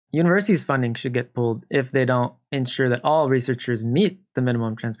universities' funding should get pulled if they don't ensure that all researchers meet the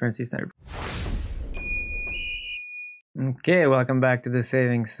minimum transparency standard. Okay, welcome back to the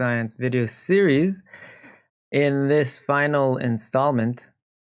Saving Science video series. In this final installment,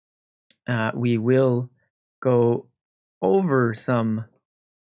 we will go over some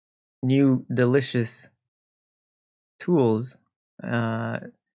new delicious tools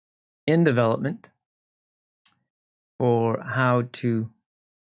in development for how to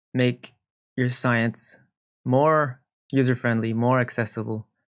make your science more user-friendly, more accessible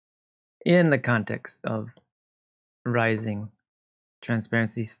in the context of rising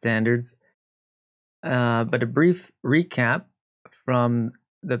transparency standards. But a brief recap from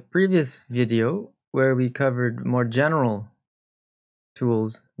the previous video where we covered more general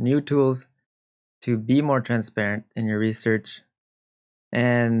tools, new tools to be more transparent in your research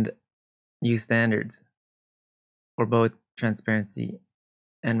and new standards for both transparency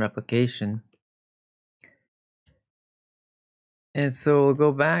and replication. And so we'll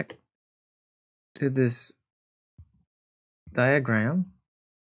go back to this diagram.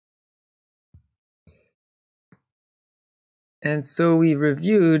 And so we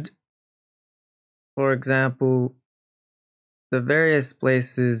reviewed, for example, the various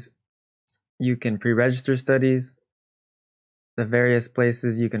places you can pre-register studies, the various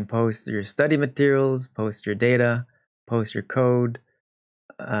places you can post your study materials, post your data, post your code,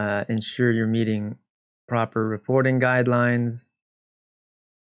 ensure you're meeting proper reporting guidelines,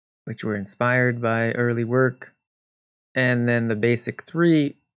 which were inspired by early work, and then the basic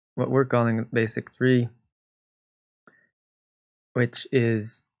three, what we're calling basic three, which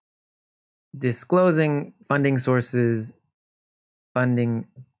is disclosing funding sources, funding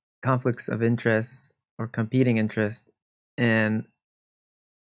conflicts of interest or competing interest, and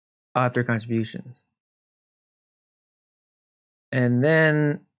author contributions. And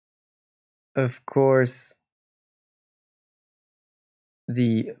then, of course,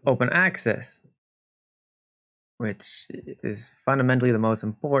 the open access, which is fundamentally the most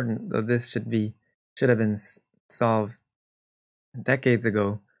important, though this should have been solved decades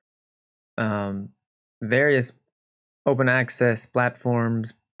ago. Various open access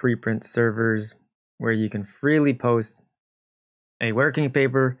platforms, preprint servers, where you can freely post a working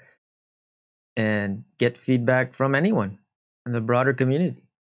paper and get feedback from anyone in the broader community.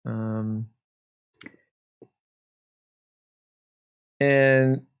 And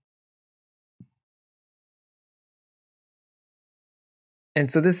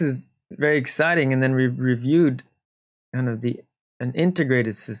so this is very exciting. And then we reviewed kind of an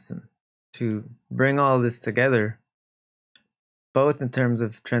integrated system to bring all this together, both in terms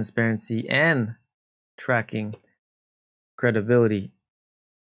of transparency and tracking credibility,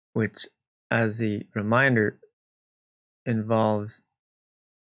 which, as a reminder, involves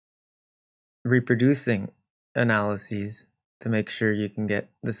reproducing analyses to make sure you can get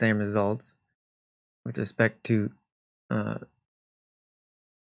the same results with respect to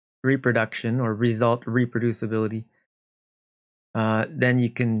reproduction or result reproducibility. Then you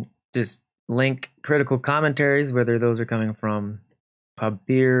can just link critical commentaries, whether those are coming from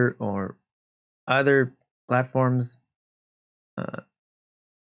PubPeer or other platforms,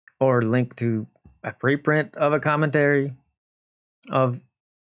 or link to a preprint of a commentary of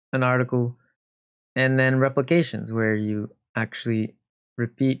an article, and then replications, where you actually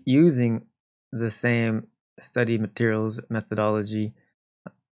repeat using the same study materials, methodology,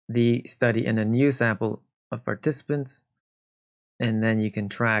 the study in a new sample of participants, and then you can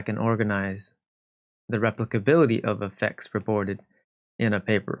track and organize the replicability of effects reported in a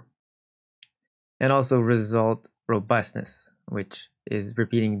paper. And also result robustness, which is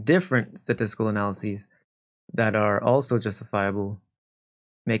repeating different statistical analyses that are also justifiable,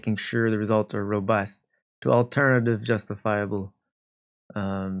 making sure the results are robust to alternative justifiable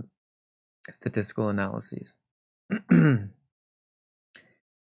statistical analyses.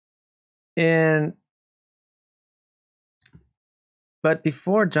 But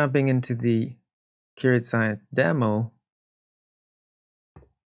before jumping into the Curate Science demo,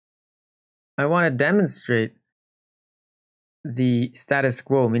 I want to demonstrate the status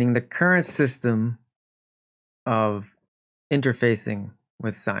quo, meaning the current system of interfacing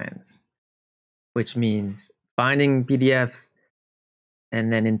with science, which means finding PDFs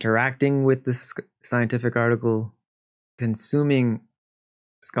and then interacting with the scientific article, consuming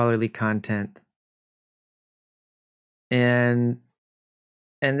scholarly content. And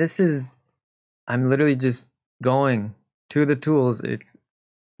this is, I'm literally just going to the tools. It's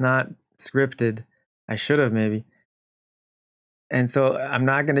not scripted. I should have maybe. And so I'm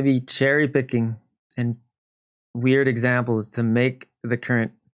not going to be cherry picking and weird examples to make the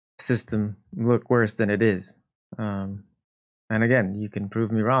current system look worse than it is. And again, you can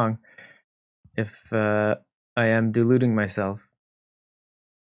prove me wrong if I am deluding myself.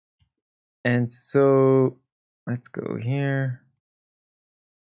 And so let's go here.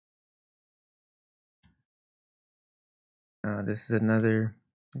 This is another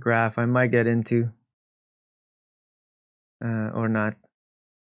graph I might get into or not.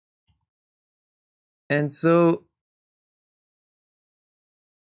 And so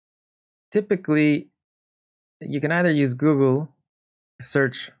typically you can either use Google to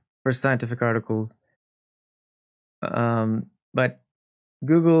search for scientific articles, but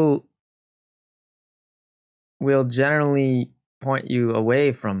Google will generally point you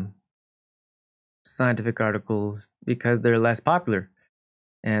away from scientific articles because they're less popular,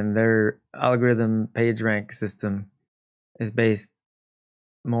 and their algorithm PageRank system is based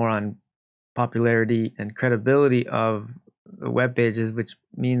more on popularity and credibility of the web pages, which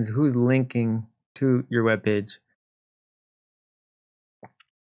means who's linking to your web page.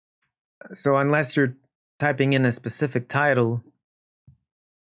 So unless you're typing in a specific title,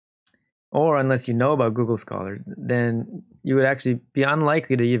 or unless you know about Google Scholar, then you would actually be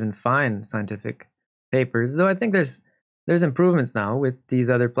unlikely to even find scientific papers. Though I think there's improvements now with these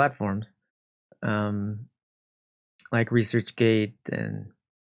other platforms, like ResearchGate and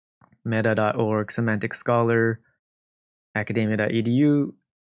meta.org, Semantic Scholar, academia.edu,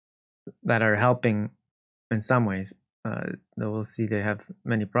 that are helping in some ways. Though we'll see they have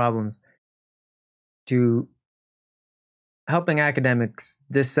many problems to helping academics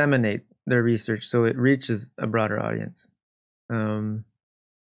disseminate their research so it reaches a broader audience.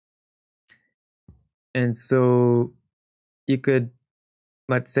 And so you could,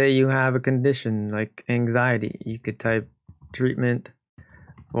 let's say you have a condition like anxiety, you could type treatment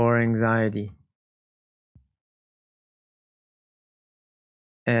for anxiety.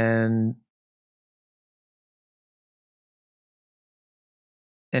 And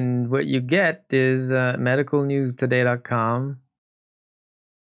what you get is medicalnewstoday.com.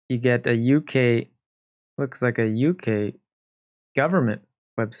 You get a UK, looks like a UK government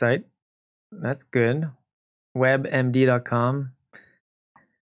website. That's good. WebMD.com,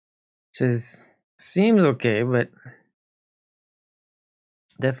 which seems okay, but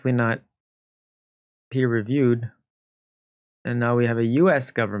definitely not peer reviewed. And now we have a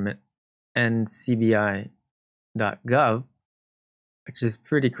US government, ncbi.gov, which is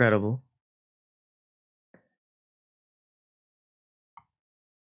pretty credible.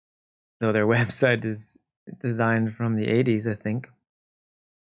 Though their website is designed from the 80s, I think.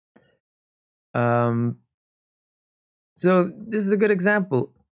 So this is a good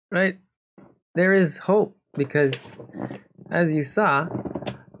example, right? There is hope because, as you saw,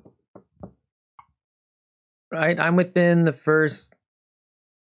 right, I'm within the first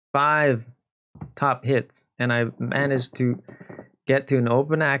 5 top hits, and I managed to get to an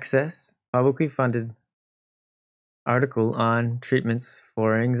open access, publicly funded article on treatments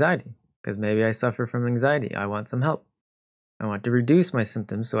for anxiety, because maybe I suffer from anxiety. I want some help. I want to reduce my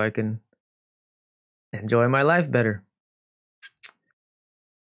symptoms so I can enjoy my life better.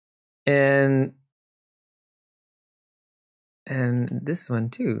 And this one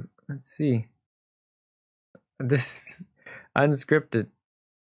too. Let's see. This unscripted.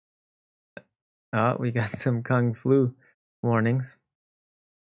 Oh, we got some Kung Flu warnings.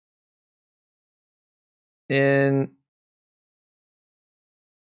 And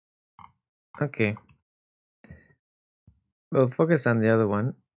okay, we'll focus on the other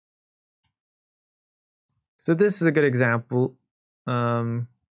one. So this is a good example.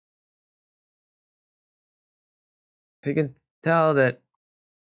 So you can tell that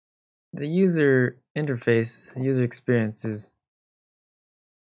the user interface, user experience is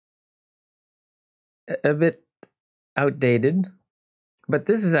a bit outdated, but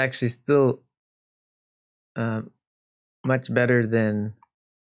this is actually still much better than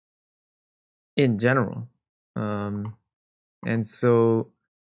in general. And so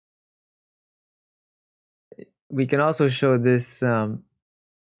we can also show this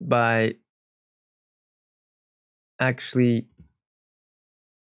by actually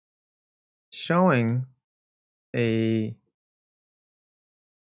showing a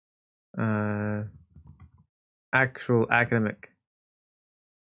actual academic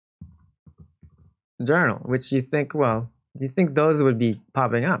journal, which you think, well, you think those would be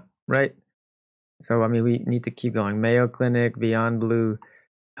popping up, right? So, I mean, we need to keep going. Mayo Clinic, Beyond Blue,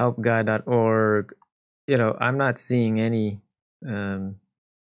 helpguide.org. You know, I'm not seeing any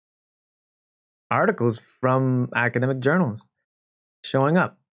articles from academic journals showing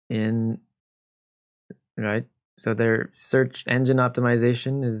up in, right? So their search engine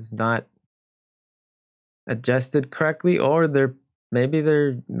optimization is not adjusted correctly, or maybe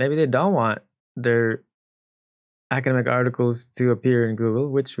they don't want their academic articles to appear in Google,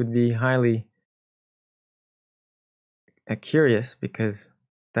 which would be highly curious, because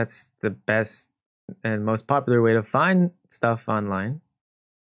that's the best and most popular way to find stuff online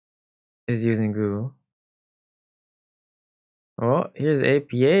is using Google. Oh, here's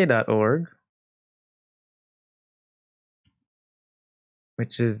apa.org,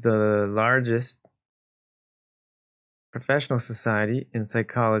 which is the largest professional society in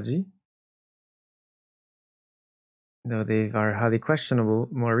psychology, though they are highly questionable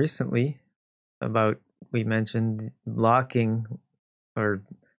more recently about, we mentioned, blocking or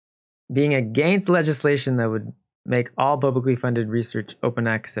being against legislation that would make all publicly funded research open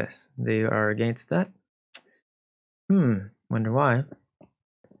access. They are against that. Wonder why.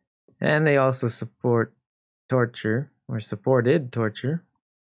 And they also support torture, or supported torture.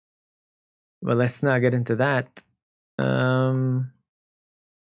 But let's not get into that. Okay,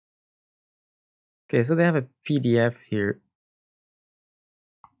 so they have a PDF here.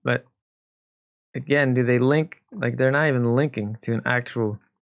 But again, do they link? Like, they're not even linking to an actual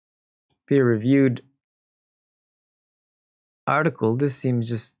peer-reviewed article. This seems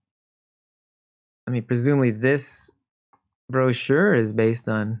just, I mean, presumably this brochure is based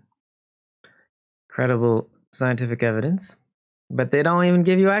on credible scientific evidence, but they don't even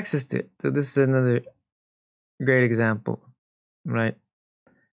give you access to it. So this is another great example, right?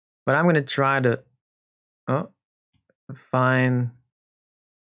 But I'm going to try to find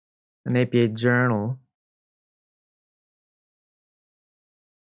an APA journal.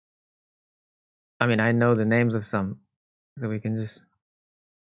 I mean, I know the names of some, so we can just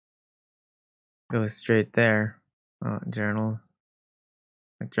go straight there. Journals,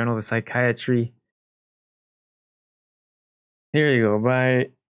 like Journal of Psychiatry. Here you go, by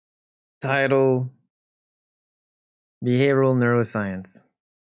title, Behavioral Neuroscience.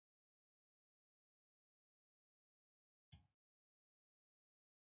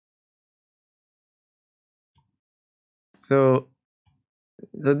 So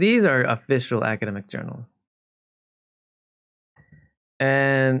these are official academic journals.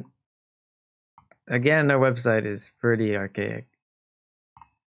 And again, their website is pretty archaic,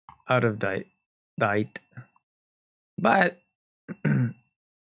 out of date. But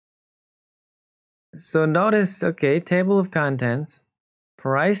so notice, okay, table of contents,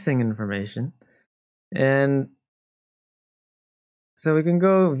 pricing information, and so we can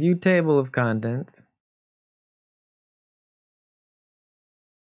go view table of contents.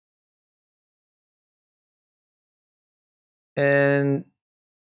 And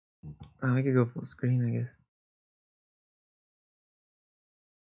we could go full screen, I guess.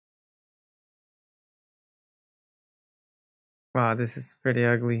 Wow, this is pretty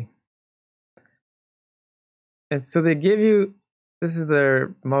ugly. And so they give you, this is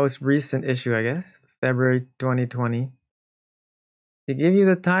their most recent issue, I guess, February 2020. They give you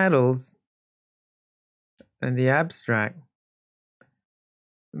the titles and the abstract,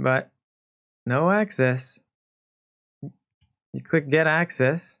 but no access. You click get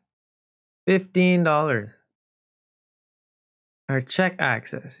access, $15. Or check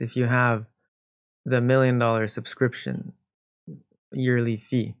access if you have the $1 million subscription yearly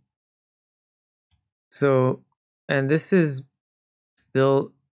fee. So, and this is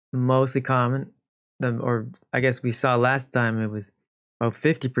still mostly common, or I guess we saw last time it was about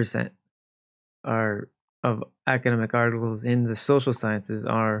 50% of academic articles in the social sciences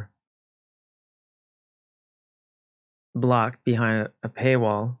are blocked behind a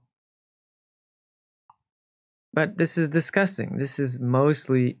paywall. But this is disgusting. This is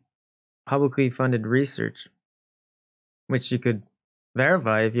mostly publicly funded research, which you could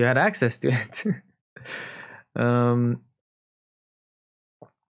verify if you had access to it. And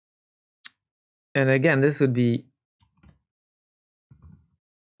again, this would be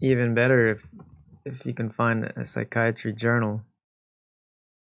even better if you can find a psychiatry journal.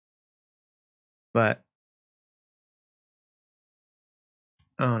 But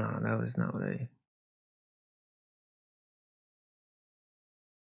oh no, that was not what I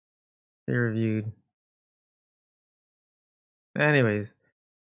peer reviewed. Anyways,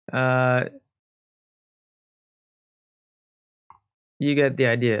 you get the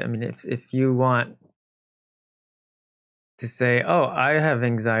idea. I mean, if you want to say, oh, I have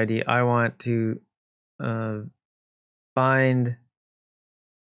anxiety, I want to find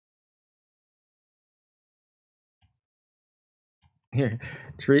here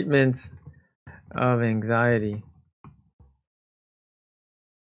treatments of anxiety.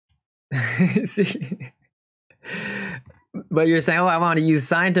 See, But you're saying, oh, I want to use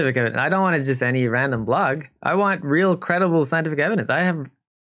scientific evidence. I don't want to just any random blog. I want real, credible scientific evidence. I have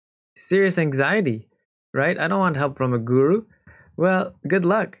serious anxiety, right? I don't want help from a guru. Well, good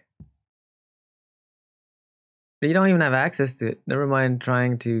luck. You don't even have access to it. Never mind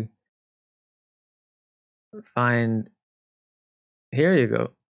trying to find, here you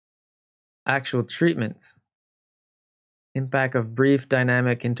go, actual treatments. Impact of brief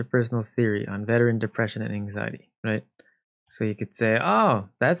dynamic interpersonal theory on veteran depression and anxiety, right? So you could say, oh,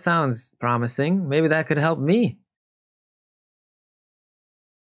 that sounds promising. Maybe that could help me.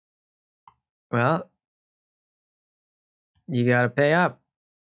 Well, you got to pay up.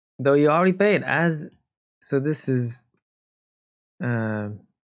 Though you already paid so this is, who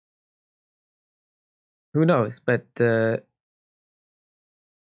knows, but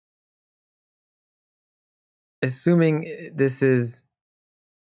assuming this is,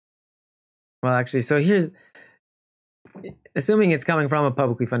 well, actually, so assuming it's coming from a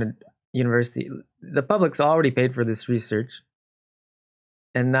publicly funded university, the public's already paid for this research,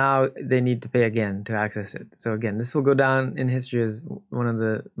 and now they need to pay again to access it. So again, this will go down in history as one of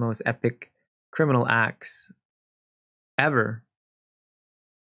the most epic criminal acts ever.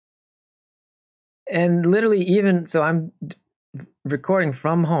 And literally, even so, I'm recording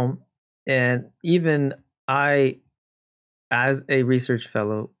from home, and even I, as a research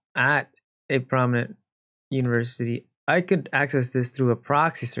fellow at a prominent university, I could access this through a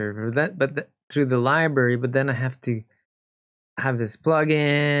proxy server, through the library, but then I have to have this plug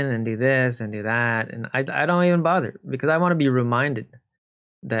in and do this and do that, and I don't even bother, because I want to be reminded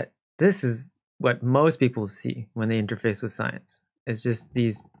that this is what most people see when they interface with science. It's just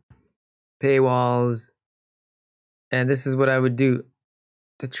these paywalls, and this is what I would do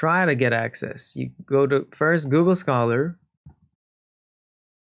to try to get access. You go to first Google Scholar,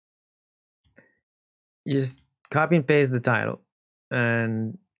 you just copy and paste the title,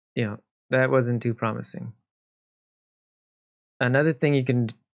 and that wasn't too promising. Another thing you can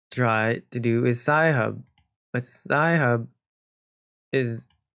try to do is Sci-Hub, but Sci-Hub is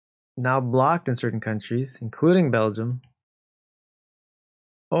now blocked in certain countries, including Belgium,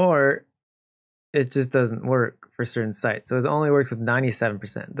 or it just doesn't work for certain sites. So it only works with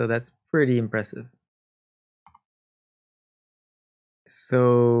 97%, though that's pretty impressive.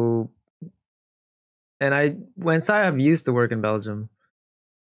 So, and when Sci-Hub used to work in Belgium,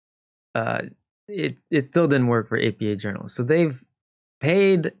 it still didn't work for APA journals. So they've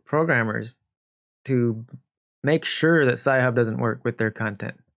paid programmers to make sure that Sci-Hub doesn't work with their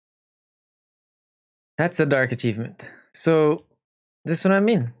content. That's a dark achievement. So this is what I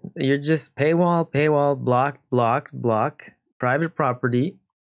mean. You're just paywall, block, private property,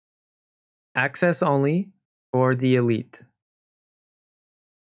 access only for the elite.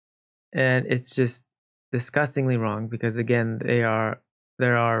 And it's just disgustingly wrong, because again,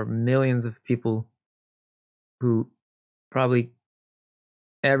 there are millions of people who probably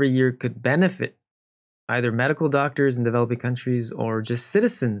every year could benefit, either medical doctors in developing countries or just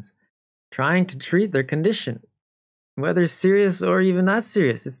citizens trying to treat their condition, whether serious or even not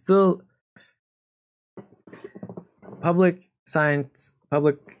serious. It's still public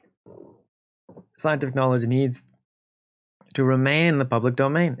scientific knowledge needs to remain in the public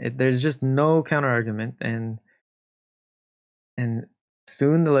domain. There's just no counter argument, and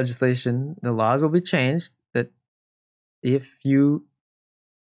soon the laws will be changed that if you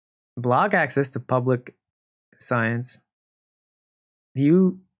block access to public science,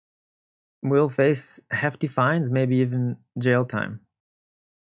 you will face hefty fines, maybe even jail time.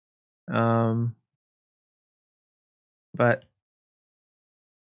 But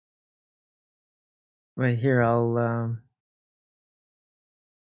right here, I'll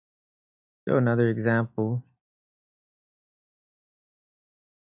show another example.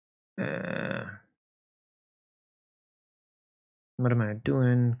 What am I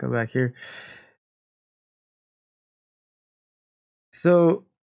doing? Go back here. So,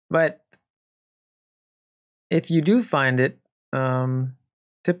 but if you do find it,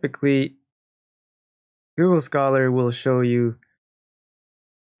 typically Google Scholar will show you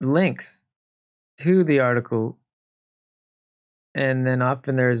links to the article, and then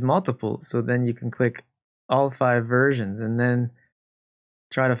often there's multiple. So then you can click all 5 versions and then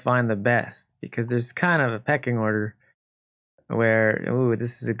try to find the best, because there's kind of a pecking order where, oh,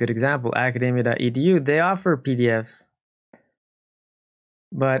 this is a good example, academia.edu, they offer PDFs,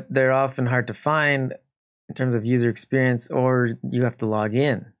 but they're often hard to find in terms of user experience, or you have to log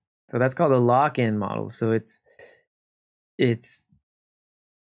in. So that's called a lock-in model. So it's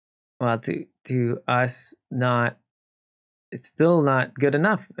well, to us, it's still not good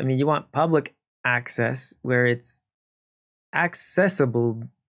enough. I mean, you want public access where it's accessible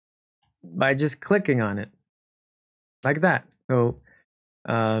by just clicking on it like that. So,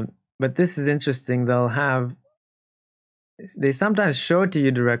 but this is interesting. They sometimes show it to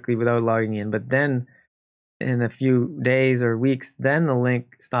you directly without logging in, but then in a few days or weeks, then the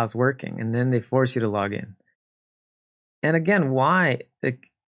link stops working and then they force you to log in. And again, why?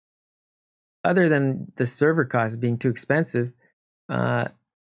 Like, other than the server costs being too expensive, again,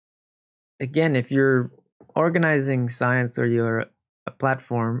 if you're organizing science or you're a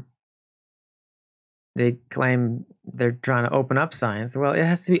platform, they claim they're trying to open up science. Well, it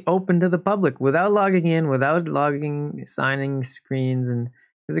has to be open to the public without logging in, without signing screens. And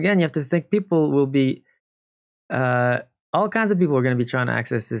because again, you have to think people will be, all kinds of people are going to be trying to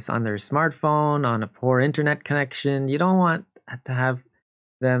access this on their smartphone, on a poor internet connection. You don't want to have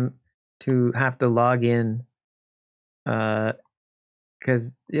them to have to log in,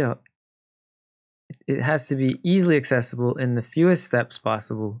 because it has to be easily accessible in the fewest steps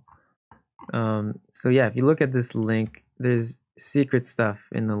possible. So yeah, if you look at this link, there's secret stuff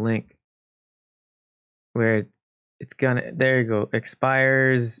in the link where it's gonna, there you go,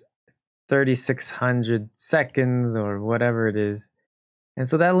 expires 3,600 seconds or whatever it is. And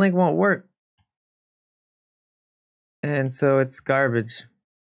so that link won't work. And so it's garbage.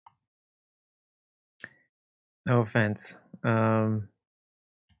 No offense.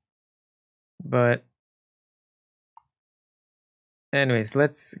 But anyways,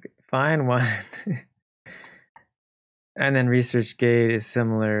 let's find one. And then ResearchGate is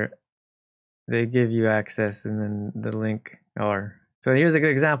similar. They give you access and then the link, or so here's a good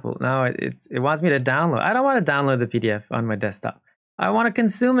example. Now it wants me to download. I don't want to download the PDF on my desktop. I want to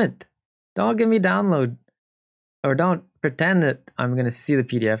consume it. Don't give me download, or don't pretend that I'm going to see the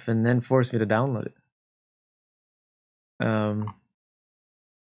PDF and then force me to download it.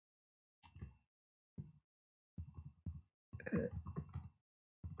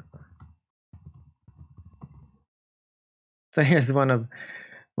 So here's one of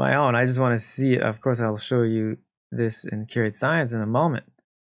my own. I just want to see it. Of course, I'll show you this in Curate Science in a moment.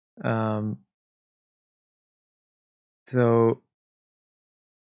 So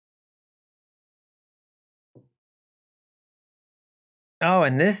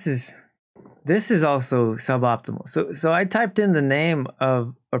and this is also suboptimal. So I typed in the name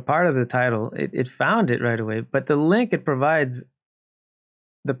of, or part of the title. It found it right away, but the link it provides,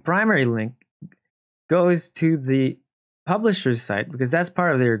 the primary link, goes to the publisher's site because that's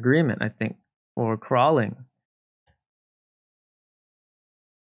part of their agreement, I think, for crawling.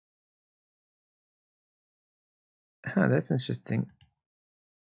 That's interesting.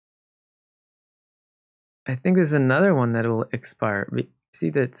 I think there's another one that will expire. See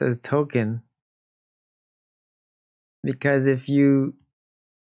that it says token, because if you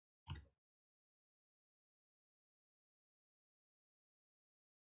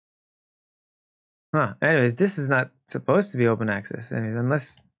anyways, this is not supposed to be open access, anyways,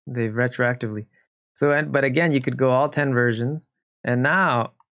 unless they retroactively. So, but again, you could go all 10 versions, and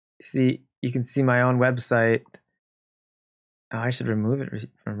now, see, you can see my own website. Oh, I should remove it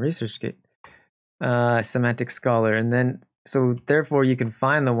from ResearchGate. Semantic Scholar, and then, so therefore you can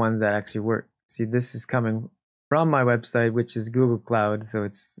find the ones that actually work. See, this is coming from my website, which is Google Cloud, so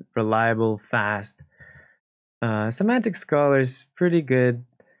it's reliable, fast. Semantic Scholar is pretty good,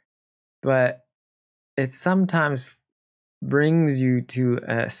 but it sometimes brings you to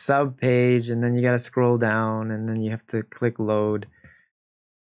a sub page, and then you got to scroll down, and then you have to click load.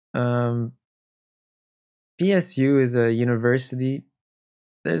 PSU is a university.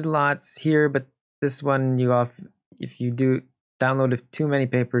 There's lots here, but this one if you do download too many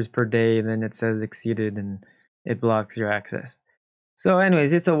papers per day, then it says exceeded and it blocks your access. So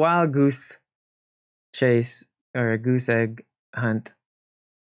anyways, it's a wild goose chase, or a goose egg hunt.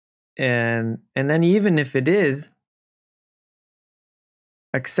 And then even if it is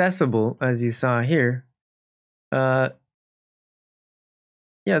accessible, as you saw here,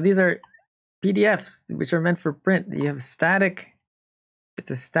 these are PDFs which are meant for print. You have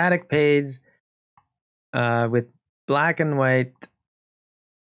it's a static page with black and white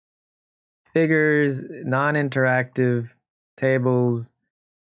figures, non-interactive tables,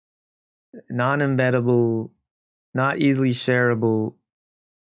 non-embeddable, not easily shareable.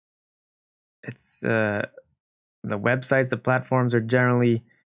 It's the websites, the platforms are generally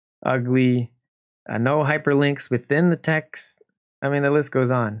ugly. No hyperlinks within the text. I mean, the list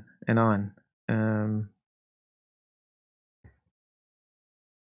goes on and on.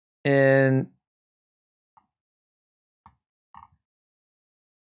 And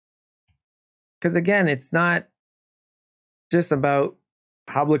because again, it's not just about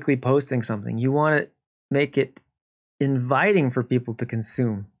publicly posting something. You want to make it inviting for people to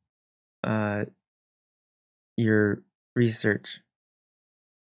consume your research.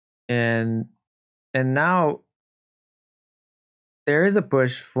 And now there is a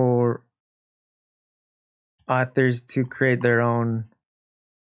push for authors to create their own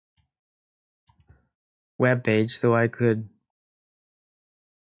web page. So I could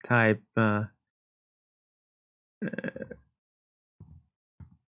type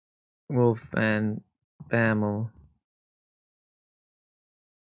Wolf and Bamel.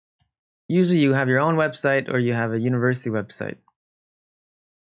 Usually you have your own website or you have a university website.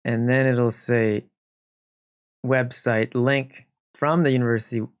 And then it'll say website link from the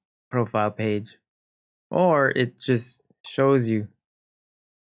university profile page, or it just shows you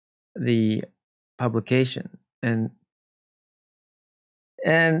the publication. And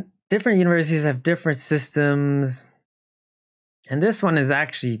different universities have different systems, and this one is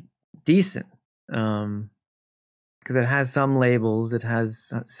actually decent because it has some labels, it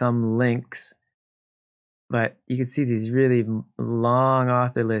has some links, but you can see these really long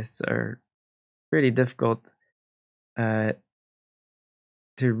author lists are pretty difficult to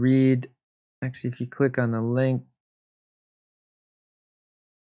read. Actually, if you click on the link,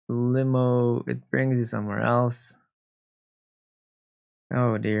 limo, it brings you somewhere else.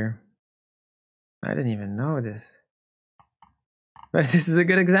 Oh dear, I didn't even know this. But this is a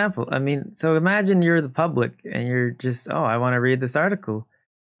good example. I mean, so imagine you're the public and you're just, oh, I want to read this article.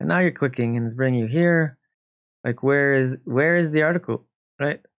 And now you're clicking and it's bringing you here. Like, where is the article,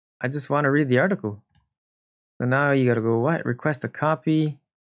 right? I just want to read the article. So now you got to go, what? Request a copy.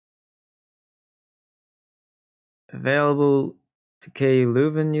 Available to KU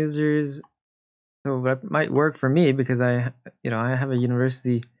Leuven users. So that might work for me because I have a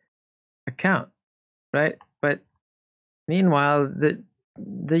university account, right? But meanwhile,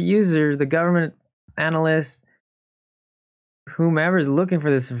 the user, the government analyst, whomever is looking for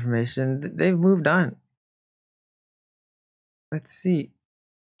this information, they've moved on. Let's see.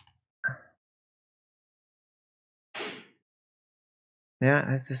 Yeah,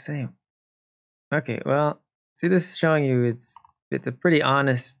 that's the same. Okay, well, see, this is showing you it's a pretty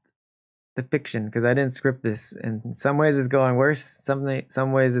honest depiction because I didn't script this. And in some ways it's going worse, some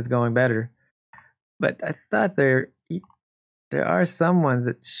ways it's going better. But I thought there are some ones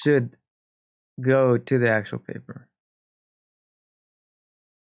that should go to the actual paper.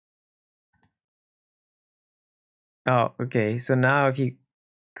 Oh, okay. So now if you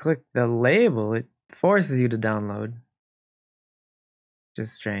click the label, it forces you to download. Which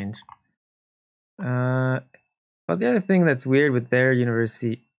is strange. But the other thing that's weird with their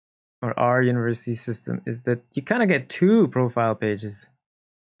university or our university system is that you kind of get two profile pages.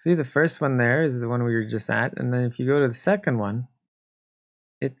 See, the first one there is the one we were just at, and then if you go to the second one,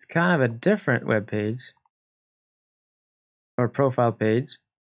 it's kind of a different web page or profile page.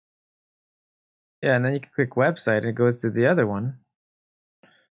 Yeah, and then you can click website and it goes to the other one.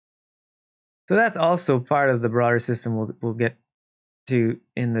 So that's also part of the broader system we'll get to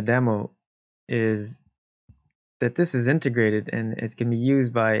in the demo, is that this is integrated and it can be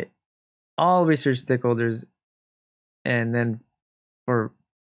used by all research stakeholders and then for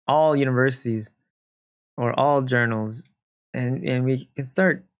all universities or all journals, and we can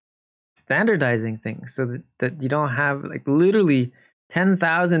start standardizing things so that you don't have like literally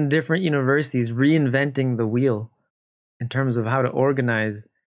 10,000 different universities reinventing the wheel in terms of how to organize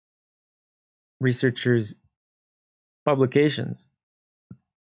researchers' publications,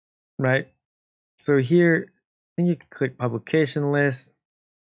 right? So here, I think you can click publication list.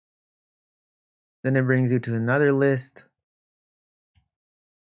 Then it brings you to another list.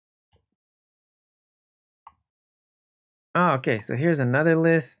 Oh, okay, so here's another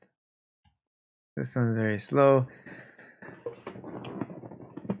list. This one's very slow.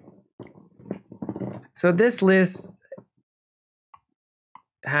 So this list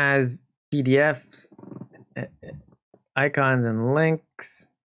has PDFs, icons, and links,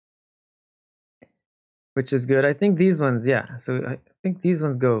 which is good. I think these ones, yeah. So I think these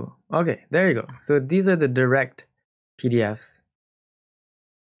ones go. Okay, there you go. So these are the direct PDFs.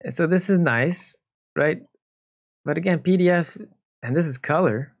 And so this is nice, right? But again, PDFs, and this is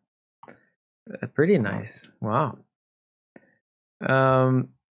color. Pretty nice. Wow.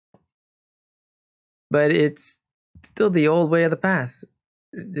 But it's still the old way of the past.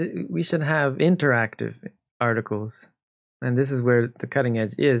 We should have interactive articles, and this is where the cutting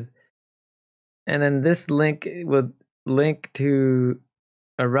edge is. And then this link will link to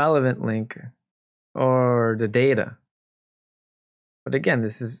a relevant link or the data. But again,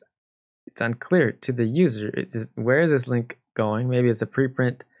 it's unclear to the user. It's just, where is this link going. Maybe it's a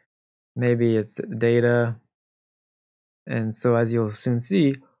preprint, maybe it's data. And so as you'll soon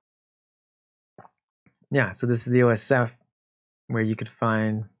see, yeah, so this is the OSF where you could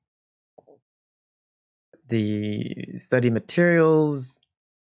find the study materials,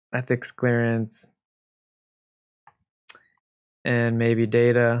 ethics clearance, and maybe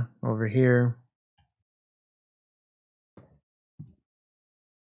data over here.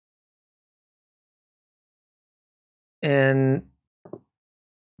 And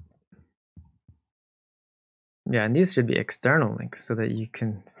yeah, and these should be external links so that you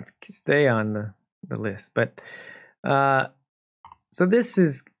can stay on the list. But so this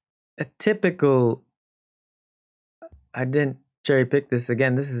is a typical, I didn't cherry pick this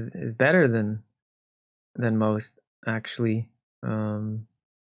again. This is better than most actually.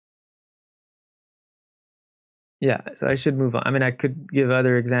 Yeah, so I should move on. I mean, I could give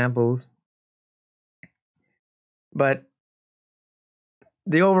other examples, but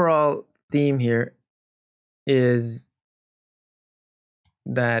the overall theme here is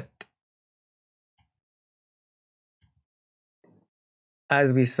that,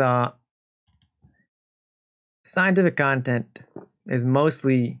 as we saw, scientific content is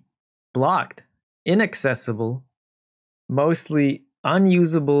mostly blocked, inaccessible, mostly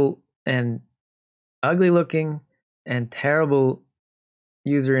unusable and ugly looking and terrible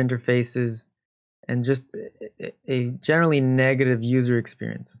user interfaces, and just a generally negative user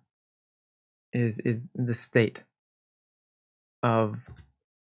experience is the state of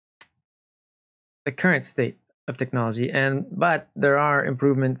the current state of technology. But there are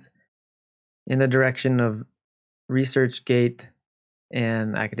improvements in the direction of ResearchGate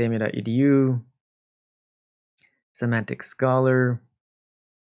and academia.edu, Semantic Scholar,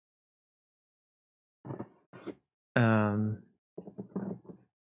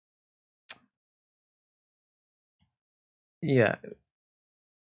 yeah,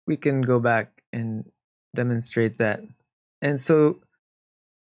 we can go back and demonstrate that. And so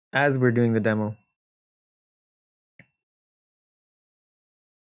as we're doing the demo,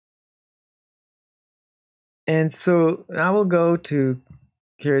 and so now we'll go to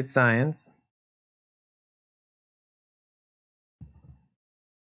Curate Science.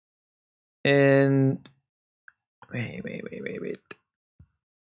 And wait.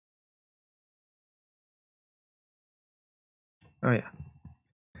 Oh yeah.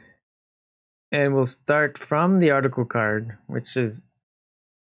 And we'll start from the article card, which is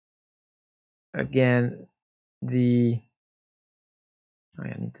again the, oh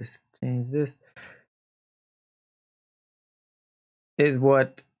yeah, I need to change this, is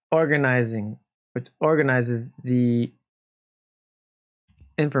what which organizes the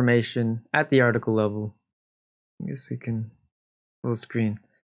information at the article level. I guess we can full screen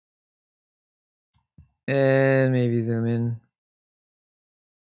and maybe zoom in.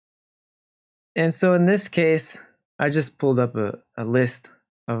 And so in this case, I just pulled up a list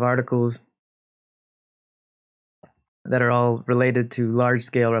of articles that are all related to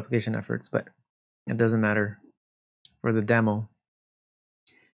large-scale replication efforts, but it doesn't matter for the demo.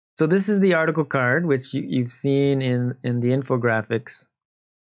 So this is the article card, which you've seen in the infographics,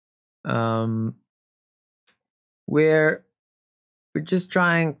 where we're just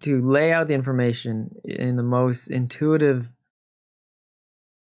trying to lay out the information in the most intuitive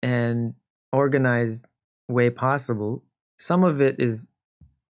and organized way possible. Some of it is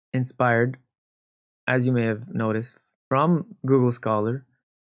inspired, as you may have noticed, from Google Scholar,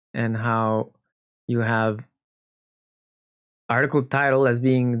 and how you have article title as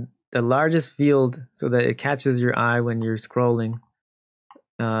being the largest field so that it catches your eye when you're scrolling.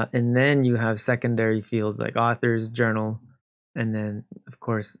 And then you have secondary fields like authors, journal, and then, of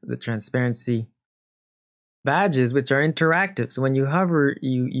course, the transparency badges, which are interactive. So when you hover,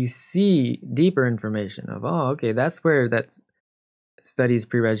 you see deeper information of, oh, okay, that's where that study is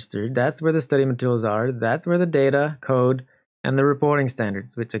pre-registered. That's where the study materials are. That's where the data, code, and the reporting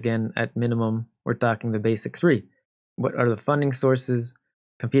standards, which again, at minimum, we're talking the basic three. What are the funding sources,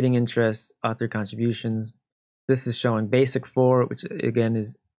 competing interests, author contributions? This is showing basic 4, which again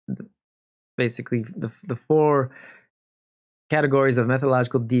is basically the 4 categories of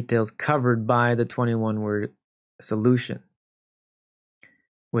methodological details covered by the 21-word solution,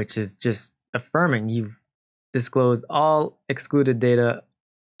 which is just affirming you've disclosed all excluded data,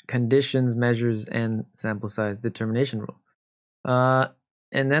 conditions, measures, and sample size determination rule.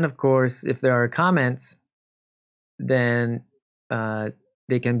 And then, of course, if there are comments, then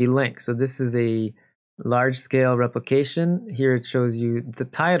they can be linked. So this is a large-scale replication. Here it shows you the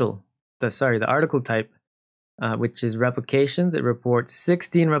title, the article type, which is replications. It reports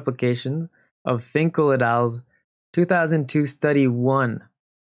 16 replications of Finkel et al.'s 2002 study 1,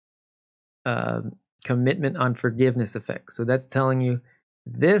 commitment on forgiveness effect. So that's telling you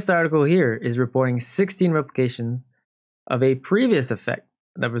this article here is reporting 16 replications of a previous effect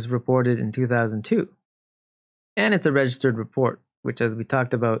that was reported in 2002. And it's a registered report, which, as we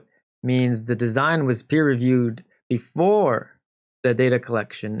talked about, means the design was peer-reviewed before the data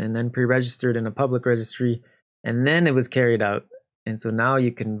collection and then pre-registered in a public registry, and then it was carried out. And so now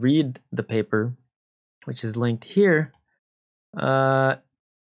you can read the paper, which is linked here, and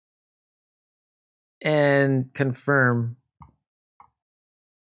confirm.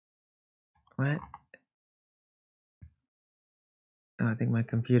 What? Oh, I think my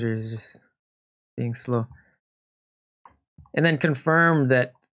computer is just being slow. And then confirm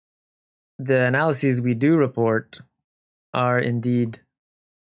that the analyses we do report are indeed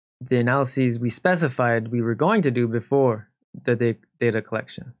the analyses we specified we were going to do before the data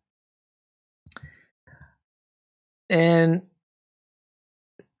collection.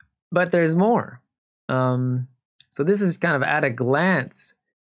 But there's more. So this is kind of at a glance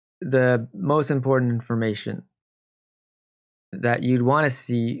the most important information that you'd want to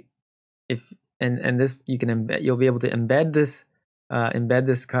see. And this you can embed. You'll be able to embed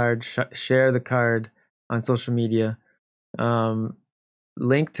this card, share the card on social media,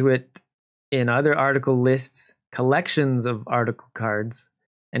 link to it in other article lists, collections of article cards,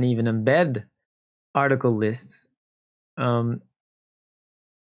 and even embed article lists.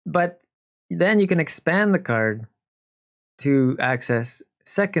 But then you can expand the card to access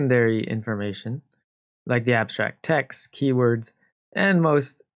secondary information like the abstract text, keywords, and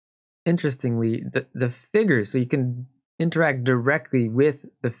most interestingly, the figures. So you can interact directly with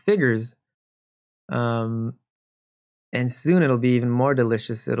the figures, and soon it'll be even more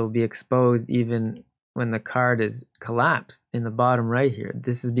delicious. It'll be exposed even when the card is collapsed in the bottom right here.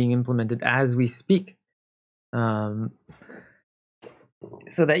 This is being implemented as we speak, so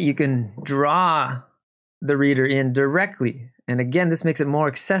that you can draw the reader in directly. And again, this makes it more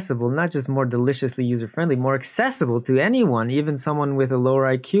accessible, not just more deliciously user-friendly, more accessible to anyone, even someone with a lower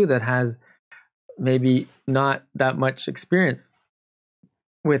IQ that has maybe not that much experience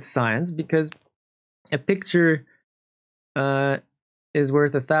with science, because a picture is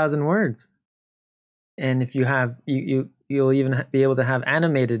worth 1,000 words. And if you have, you'll even be able to have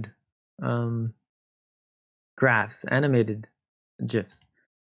animated graphs, animated GIFs.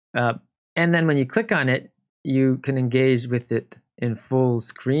 And then when you click on it, you can engage with it in full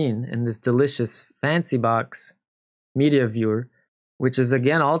screen in this delicious fancy box media viewer, which is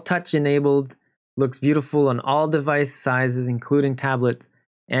again all touch enabled, looks beautiful on all device sizes, including tablets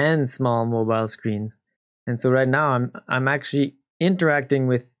and small mobile screens. And so right now I'm actually interacting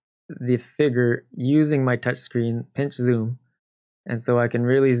with the figure using my touch screen pinch zoom, and so I can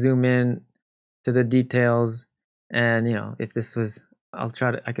really zoom in to the details. And if this was,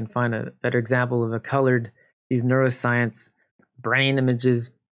 I can find a better example of these neuroscience brain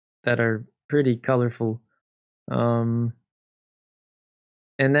images that are pretty colorful. And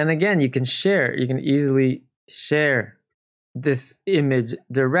then again, you can easily share this image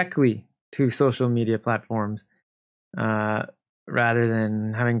directly to social media platforms, rather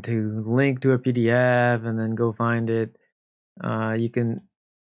than having to link to a PDF and then go find it. You can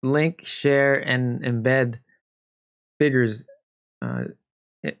link, share, and embed figures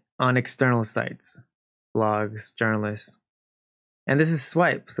on external sites, blogs, journalists. And this is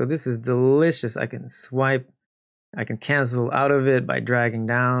swipe, so this is delicious. I can swipe, I can cancel out of it by dragging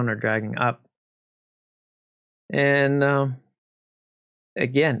down or dragging up. And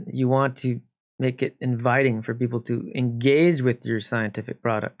again, you want to make it inviting for people to engage with your scientific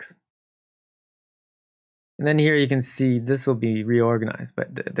products. And then here you can see this will be reorganized,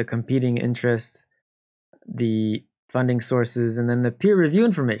 but the competing interests, the funding sources, and then the peer review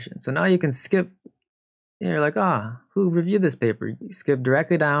information. So now you can skip, you're like, who reviewed this paper? You skip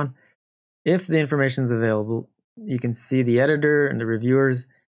directly down. If the information is available, you can see the editor and the reviewers.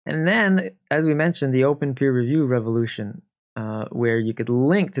 And then, as we mentioned, the open peer review revolution, where you could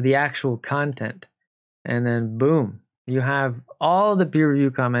link to the actual content. And then boom, you have all the peer review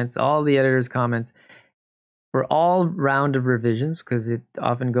comments, all the editor's comments for all round of revisions, because it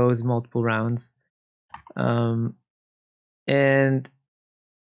often goes multiple rounds. And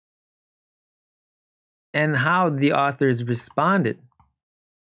how the authors responded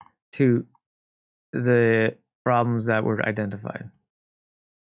to the problems that were identified.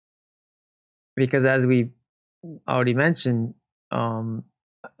 Because as we already mentioned,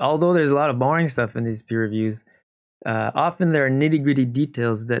 although there's a lot of boring stuff in these peer reviews, often there are nitty-gritty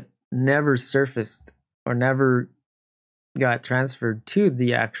details that never surfaced or never got transferred to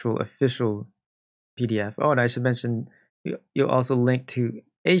the actual official PDF. Oh, and I should mention, you'll also link to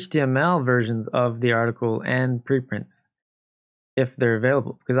HTML versions of the article and preprints if they're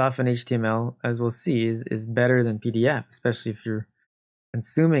available, because often HTML, as we'll see, is better than PDF, especially if you're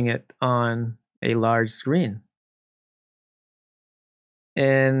consuming it on a large screen.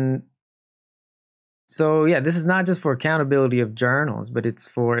 And so, yeah, this is not just for accountability of journals, but it's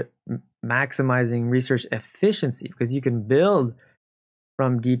for maximizing research efficiency, because you can build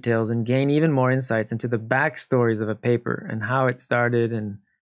from details and gain even more insights into the backstories of a paper and how it started, and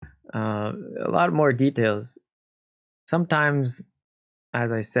a lot more details. Sometimes,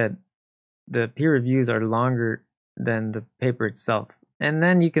 as I said, the peer reviews are longer than the paper itself. And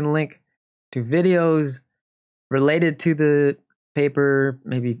then you can link to videos related to the paper,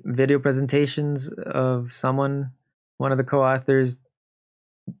 maybe video presentations of one of the co-authors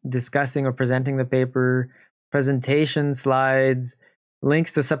discussing or presenting the paper, presentation slides,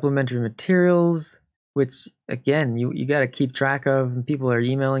 links to supplementary materials, which again, you got to keep track of. People are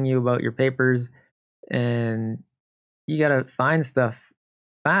emailing you about your papers, and you got to find stuff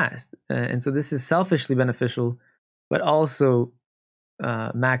fast. And so this is selfishly beneficial, but also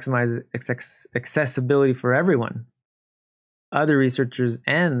maximize accessibility for everyone, other researchers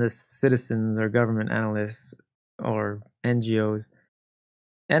and the citizens or government analysts or NGOs,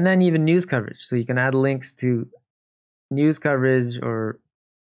 and then even news coverage. So you can add links to news coverage or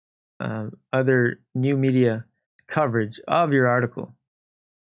other new media coverage of your article.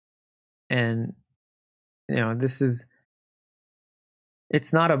 And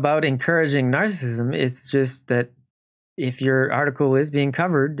it's not about encouraging narcissism. It's just that if your article is being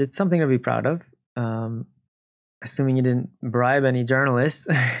covered, it's something to be proud of. Assuming you didn't bribe any journalists.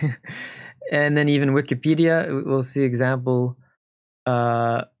 And then even Wikipedia, we'll see example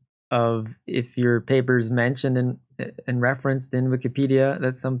of if your paper's mentioned and referenced in Wikipedia.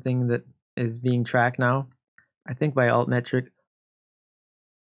 That's something that is being tracked now, I think by Altmetric.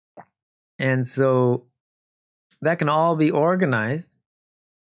 And so that can all be organized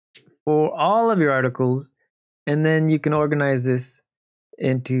for all of your articles, and then you can organize this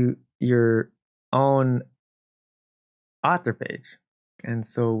into your own author page. And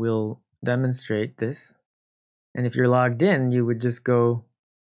so we'll demonstrate this. And if you're logged in, you would just go,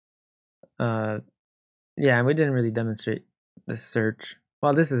 yeah, and we didn't really demonstrate the search.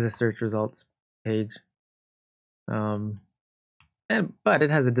 Well, this is a search results page. But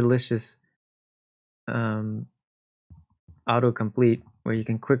it has a delicious autocomplete where you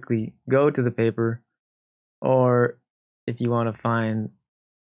can quickly go to the paper, or if you want to find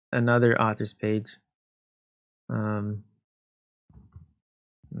another author's page,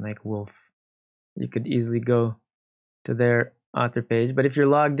 like Wolf, you could easily go to their author page. But if you're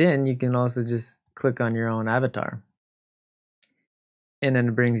logged in, you can also just click on your own avatar, and then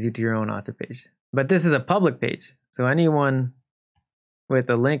it brings you to your own author page. But this is a public page, so anyone with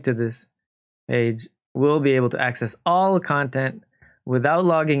a link to this page will be able to access all the content without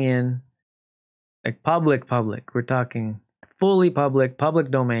logging in. Like public. We're talking fully public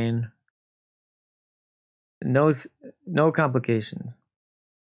domain. No complications.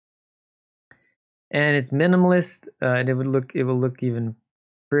 And it's minimalist, and it will look even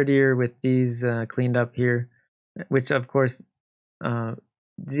prettier with these cleaned up here, which of course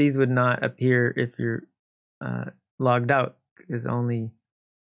these would not appear if you're logged out, because only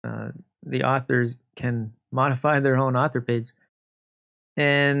the authors can modify their own author page.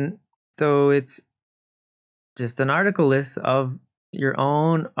 And so it's just an article list of your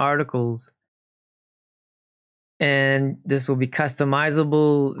own articles, and this will be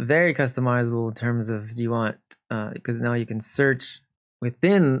customizable, very customizable in terms of, do you want, because now you can search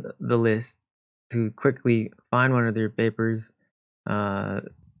within the list to quickly find one of their papers,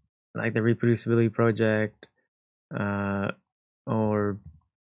 like the reproducibility project, or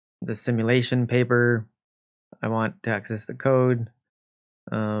the simulation paper. I want to access the code,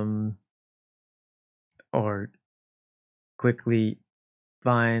 or quickly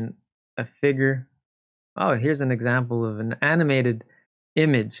find a figure. Oh, here's an example of an animated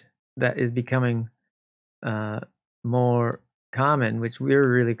image that is becoming more common, which we're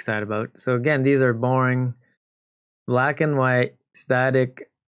really excited about. So again, these are boring black and white static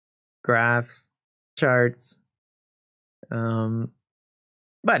graphs, charts,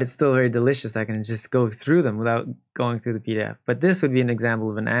 but it's still very delicious. I can just go through them without going through the PDF. But this would be an example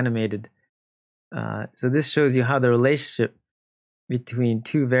of an animated. So this shows you how the relationship between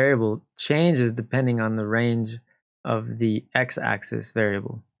two variables changes depending on the range of the x-axis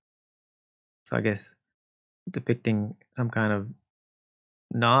variable. So I guess depicting some kind of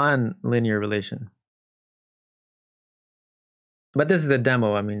non-linear relation. But this is a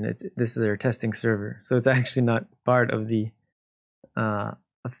demo. I mean, this is our testing server, so it's actually not part of the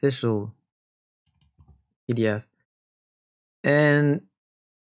official PDF. And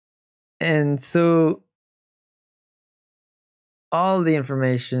so all the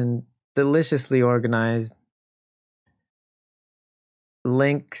information deliciously organized,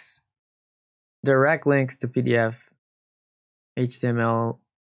 links, direct links to PDF, HTML,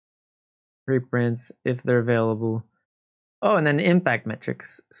 preprints if they're available. Oh, and then impact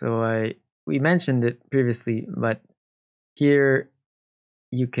metrics. So we mentioned it previously, but here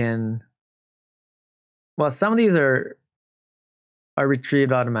you can, well, some of these are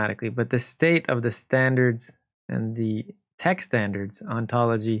retrieved automatically, but the state of the standards and the tech standards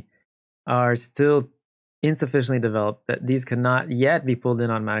ontology are still insufficiently developed, that these cannot yet be pulled in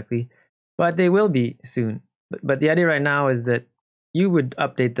automatically, but they will be soon. But the idea right now is that you would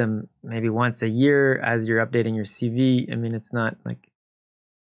update them maybe once a year as you're updating your CV. I mean, it's not like,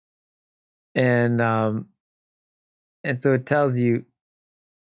 and so it tells you,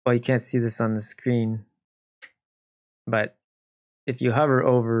 well, you can't see this on the screen, but if you hover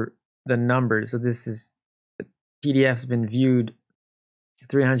over the numbers, so this is, the PDF's been viewed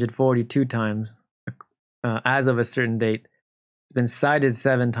 342 times as of a certain date. It's been cited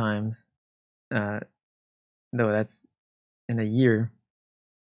 7 times, though that's in a year.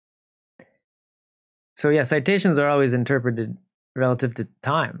 So yeah, citations are always interpreted relative to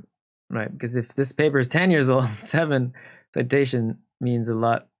time, right? Because if this paper is 10 years old, 7 citation means a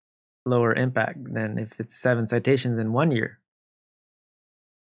lot lower impact than if it's 7 citations in 1 year.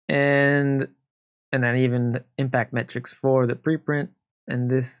 And then even the impact metrics for the preprint, and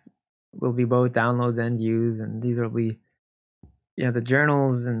this will be both downloads and views, and these will be, you know, the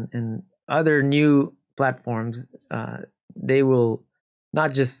journals and other new platforms. They will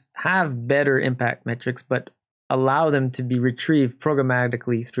not just have better impact metrics, but allow them to be retrieved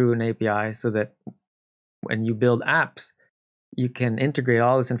programmatically through an API, so that when you build apps, you can integrate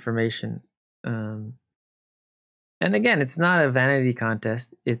all this information. And again, it's not a vanity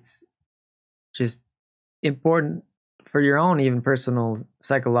contest. It's just important for your own, even personal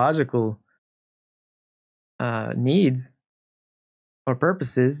psychological needs or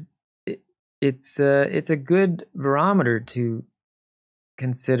purposes. It's a good barometer to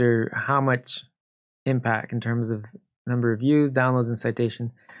consider how much impact in terms of number of views, downloads, and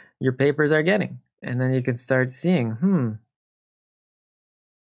citation your papers are getting. And then you can start seeing,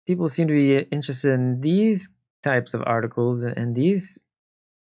 people seem to be interested in these types of articles and these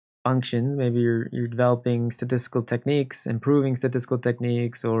functions. Maybe you're developing statistical techniques, improving statistical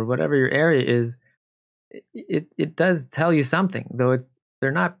techniques, or whatever your area is. It does tell you something, though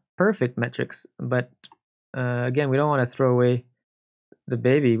they're not perfect metrics. But again, we don't want to throw away the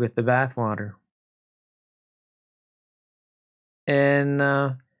baby with the bathwater. And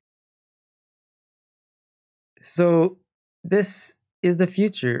so this is the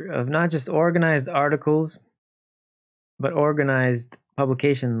future of not just organized articles, but organized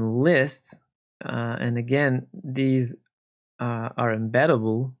publication lists. And again, these are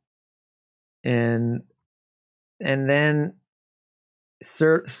embeddable, and then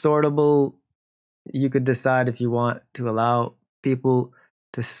sortable. You could decide if you want to allow people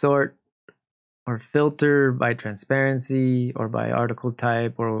to sort or filter by transparency or by article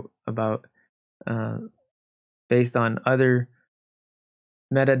type, or about based on other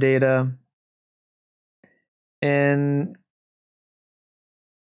metadata, and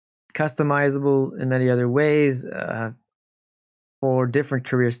customizable in many other ways for different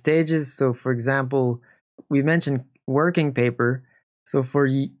career stages. So for example, we mentioned working paper. So for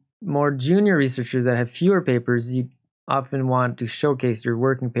more junior researchers that have fewer papers, you often want to showcase your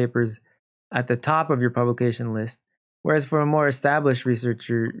working papers at the top of your publication list. Whereas for a more established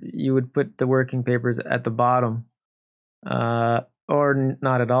researcher, you would put the working papers at the bottom, or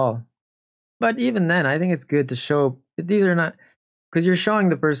not at all. But even then, I think it's good to show these are not, because you're showing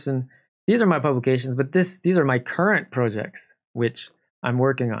the person, these are my publications, but these are my current projects, which I'm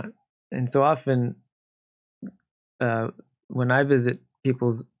working on. And so often, when I visit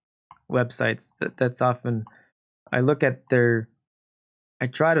people's websites, that's often, I look at I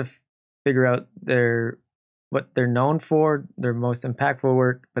try to figure out what they're known for, their most impactful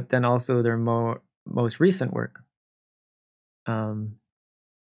work, but then also their most recent work.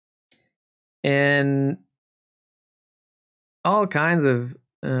 And all kinds of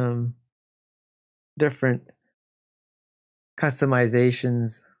different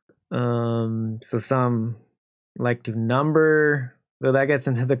customizations. So some like to number, though that gets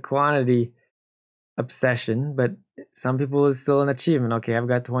into the quantity obsession, but some people, it's still an achievement. Okay, I've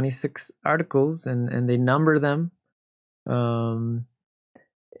got 26 articles, and they number them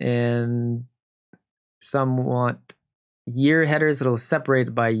and some want year headers that'll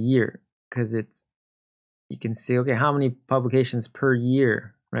separate by year, because it's, you can see, okay, how many publications per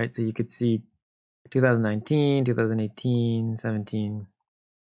year, right? So you could see 2019, 2018, 17,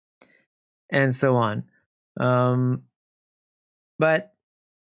 and so on.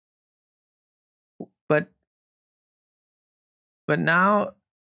 But now,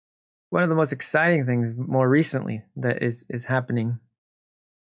 one of the most exciting things more recently that is happening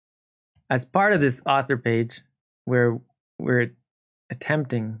as part of this author page, where we're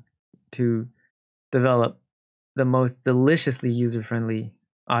attempting to develop the most deliciously user-friendly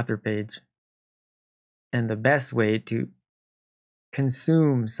author page and the best way to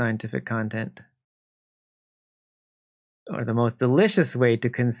consume scientific content, or the most delicious way to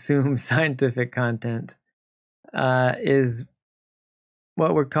consume scientific content, is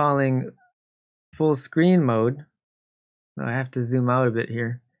what we're calling full screen mode. I have to zoom out a bit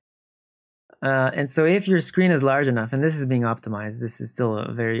here. And so if your screen is large enough, and this is being optimized, this is still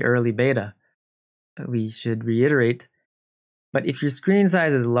a very early beta, we should reiterate, but if your screen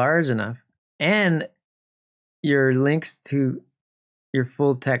size is large enough and your links to your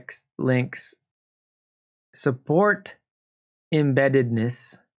full text links support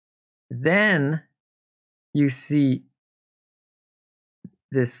embeddedness, then you see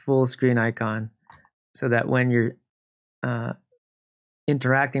this full screen icon, so that when you're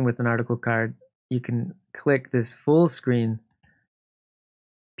interacting with an article card, you can click this full screen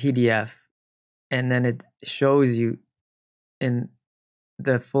PDF, and then it shows you in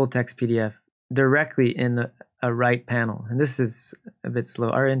the full text PDF directly in a right panel. And this is a bit slow.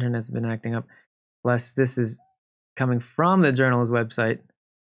 Our internet's been acting up. Plus, this is coming from the journal's website,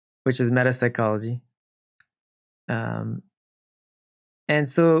 which is Metapsychology. And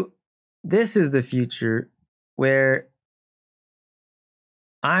so this is the future where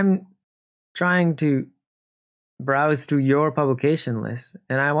I'm trying to browse through your publication list,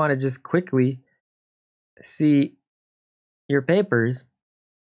 and I want to just quickly see your papers.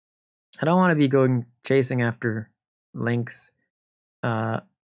 I don't want to be going chasing after links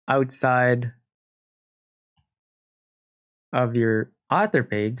outside of your author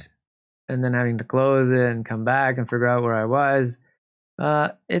page and then having to close it and come back and figure out where I was.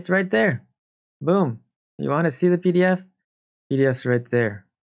 It's right there. Boom. You want to see the PDF? PDF's right there.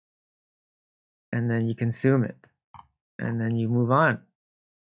 And then you consume it. And then you move on.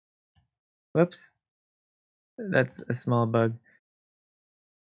 Whoops. That's a small bug.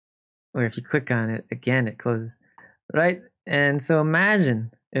 Or if you click on it, again, it closes. Right? And so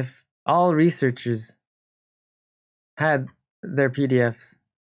imagine if all researchers had their PDFs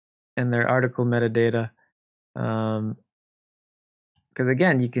and their article metadata. Because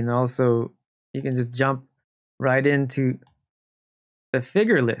again, you can just jump right into the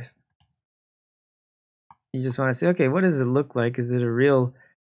figure list. You just want to say, okay, what does it look like? Is it a real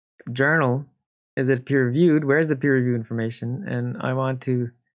journal? Is it peer reviewed? Where's the peer review information? And I want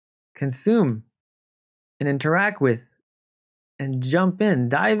to consume and interact with and jump in,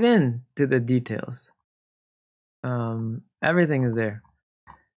 dive in to the details. Everything is there.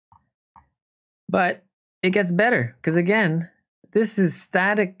 But it gets better, because again, this is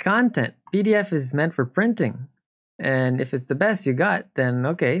static content. PDF is meant for printing. And if it's the best you got, then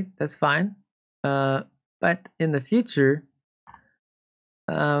okay, that's fine. But in the future,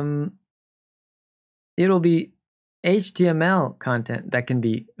 it'll be HTML content that can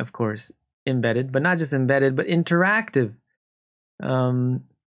be, of course, embedded, but not just embedded, but interactive. And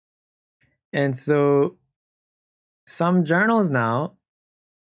so some journals now,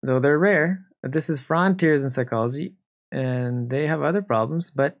 though they're rare, this is Frontiers in Psychology, and they have other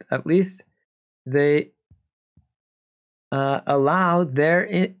problems, but at least they allow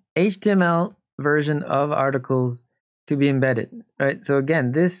their HTML version of articles to be embedded, right? So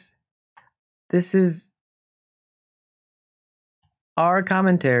again, this is our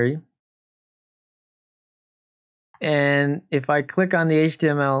commentary, and if I click on the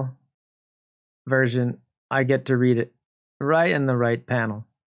HTML version, I get to read it right in the right panel.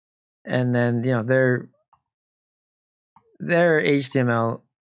 And then, you know, their HTML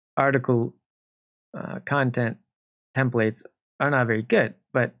article content templates are not very good,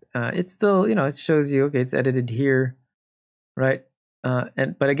 but it's still, you know, it shows you, okay, it's edited here, right?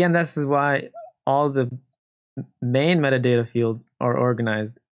 But again, this is why all the main metadata fields are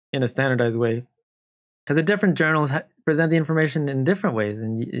organized in a standardized way, because the different journals present the information in different ways,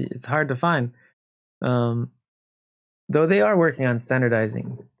 and it's hard to find. Though they are working on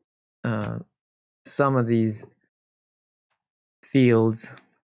standardizing some of these fields.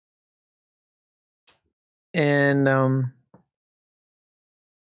 And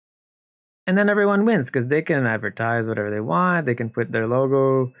and then everyone wins because they can advertise whatever they want. They can put their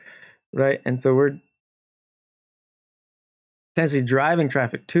logo, right? And so we're potentially driving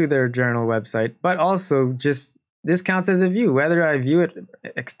traffic to their journal website, but also just this counts as a view. Whether I view it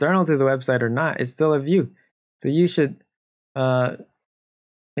external to the website or not, it's still a view. So you should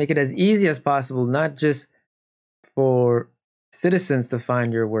make it as easy as possible, not just for citizens to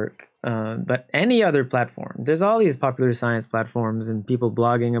find your work, but any other platform. There's all these popular science platforms and people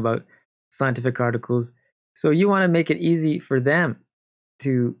blogging about scientific articles. So you want to make it easy for them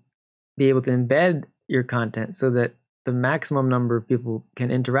to be able to embed your content so that the maximum number of people can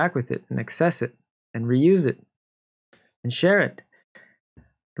interact with it and access it and reuse it and share it,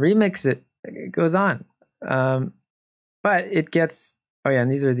 remix it. It goes on. But it gets, oh yeah,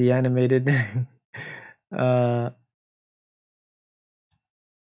 and these are the animated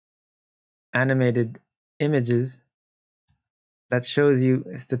animated images that shows you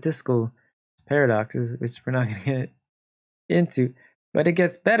statistical paradoxes, which we're not going to get into, but it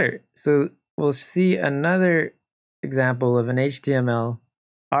gets better. So we'll see another example of an HTML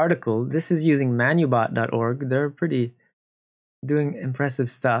article. This is using manubot.org. They're pretty doing impressive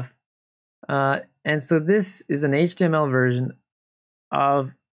stuff. And so this is an HTML version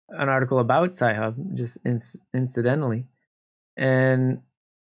of an article about Sci-Hub, just incidentally. And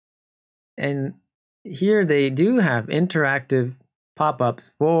here they do have interactive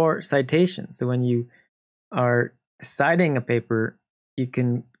pop-ups for citations. So when you are citing a paper, you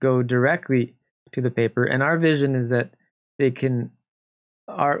can go directly to the paper. And our vision is that they can,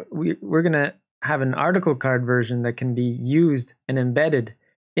 we're going to have an article card version that can be used and embedded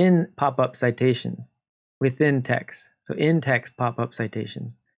in pop-up citations within text. So in text pop-up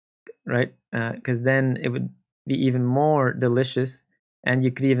citations, right? Because then it would be even more delicious, and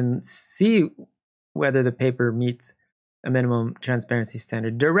you could even see whether the paper meets a minimum transparency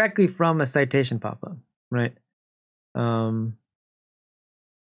standard directly from a citation pop-up, right? And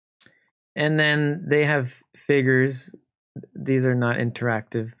then they have figures. These are not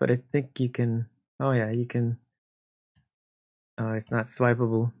interactive, but I think you can, oh yeah, you can, oh, it's not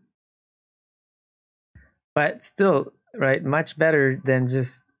swipeable. But still, right, much better than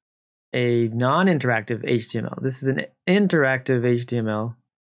just a non-interactive HTML. This is an interactive HTML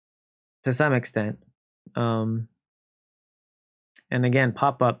to some extent. And again,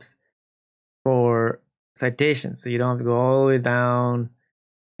 pop-ups for citations. So you don't have to go all the way down.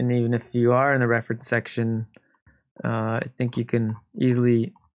 And even if you are in the reference section, I think you can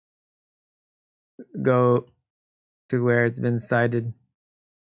easily go to where it's been cited.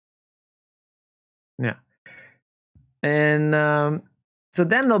 Yeah. And so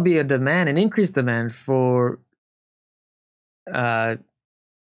then there'll be a demand, an increased demand for kind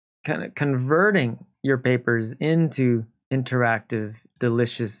of converting your papers into interactive,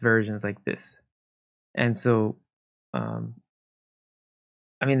 delicious versions like this. And so, I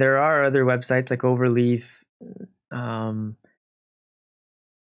mean, there are other websites like Overleaf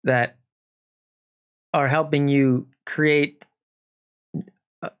that are helping you create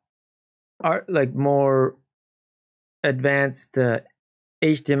like more advanced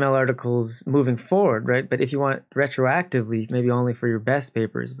HTML articles moving forward, right? But if you want retroactively, maybe only for your best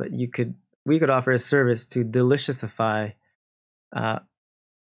papers, but we could offer a service to deliciousify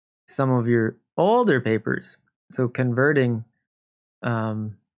some of your older papers. So converting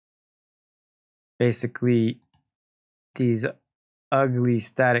basically these ugly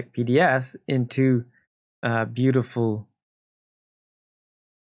static PDFs into beautiful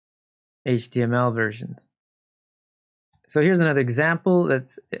HTML versions. So here's another example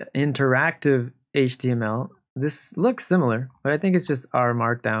that's interactive HTML. This looks similar, but I think it's just R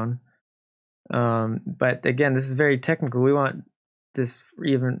Markdown. But again, this is very technical. We want this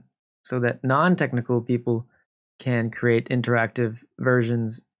even so that non-technical people can create interactive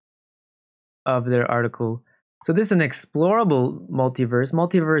versions of their article. So this is an explorable multiverse,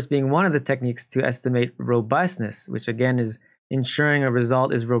 multiverse being one of the techniques to estimate robustness, which again is ensuring a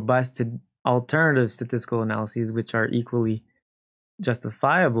result is robust to alternative statistical analyses, which are equally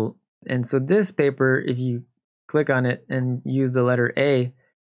justifiable. And so this paper, if you click on it and use the letter A,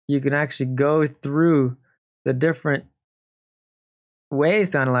 you can actually go through the different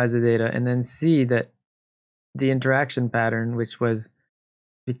ways to analyze the data and then see that the interaction pattern, which was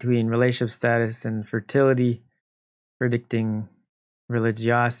between relationship status and fertility, predicting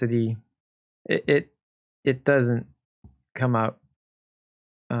religiosity, it doesn't come out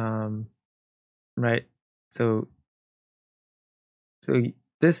right. So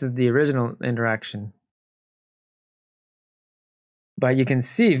this is the original interaction, but you can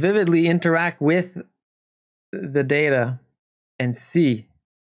see vividly interact with the data and see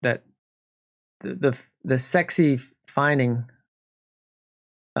that the sexy finding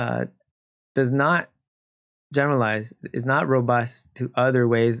does not generalize, is not robust to other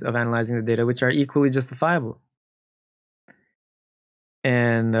ways of analyzing the data, which are equally justifiable.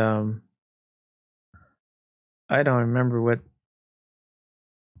 And I don't remember what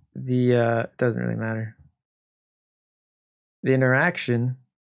the it doesn't really matter. The interaction.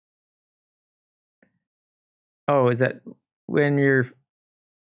 Oh, is that when you're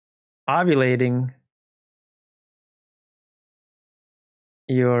ovulating,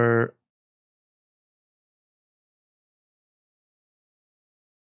 you're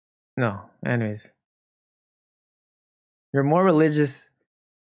no, anyways. You're more religious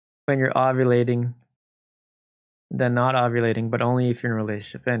when you're ovulating than not ovulating, but only if you're in a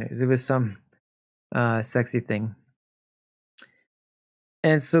relationship. Anyways, it was some sexy thing.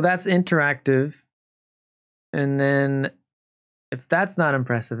 And so that's interactive. And then if that's not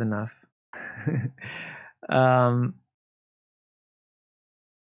impressive enough,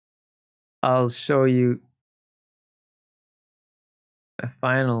 I'll show you a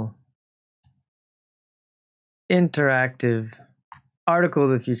final interactive article of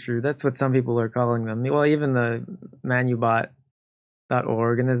the future. That's what some people are calling them. Well, even the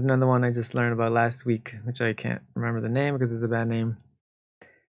manubot.org, and there's another one I just learned about last week, which I can't remember the name because it's a bad name.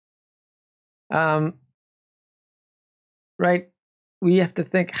 Right? We have to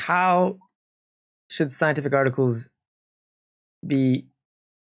think, how should scientific articles be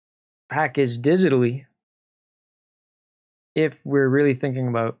packaged digitally if we're really thinking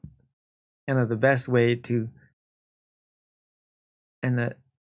about the best way to, and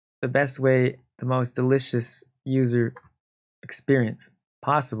the best way, the most delicious user experience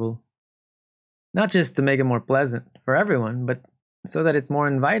possible, not just to make it more pleasant for everyone, but so that it's more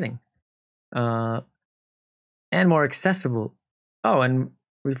inviting and more accessible. Oh, and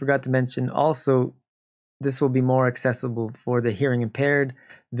we forgot to mention also, this will be more accessible for the hearing impaired,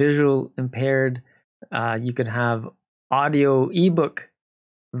 visual impaired. You could have audio ebook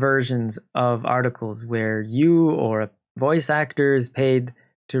versions of articles where you or a voice actor is paid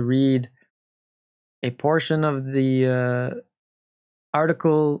to read a portion of the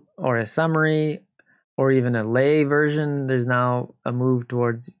article or a summary, or even a lay version. There's now a move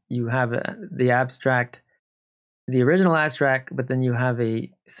towards, you have the abstract, the original abstract, but then you have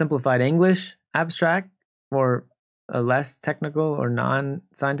a simplified English abstract for a less technical or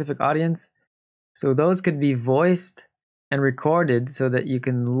non-scientific audience. So those could be voiced and recorded so that you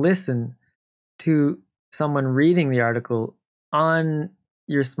can listen to someone reading the article on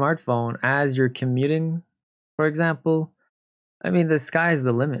your smartphone as you're commuting, for example. I mean, the sky's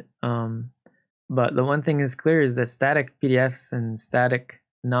the limit. But the one thing is clear is that static PDFs and static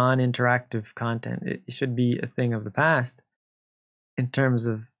non-interactive content, it should be a thing of the past in terms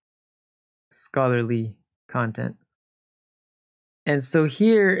of scholarly content. And so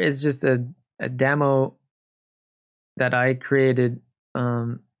here is just a demo that I created,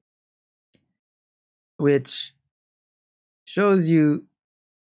 which shows you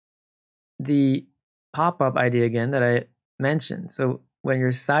the pop-up idea again that I mentioned. So when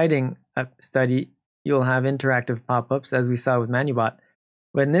you're citing a study, you'll have interactive pop-ups, as we saw with Manubot.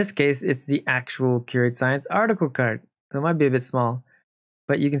 But in this case, it's the actual Curate Science article card. So it might be a bit small,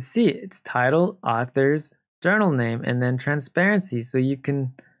 but you can see it's title, authors, journal name, and then transparency. So you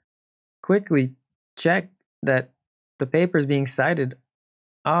can quickly check that the papers being cited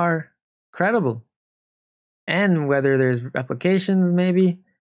are credible, and whether there's replications maybe,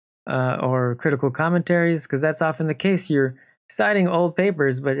 or critical commentaries, because that's often the case. You're citing old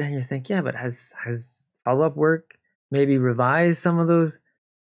papers, but then you think, yeah, but has follow-up work maybe revised some of those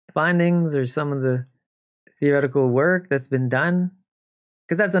findings or some of the theoretical work that's been done?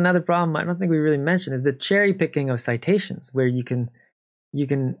 Because that's another problem I don't think we really mentioned, is the cherry picking of citations, where you can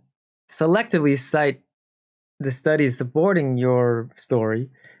selectively cite the studies supporting your story,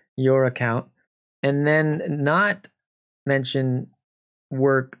 your account, and then not mention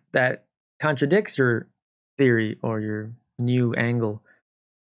work that contradicts your theory or your new angle.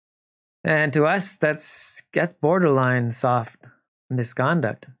 And to us, that's borderline soft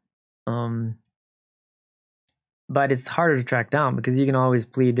misconduct. But it's harder to track down because you can always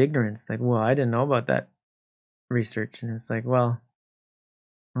plead ignorance. Like, well, I didn't know about that research. And it's like, well,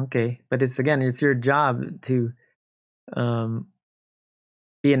 okay. But it's your job to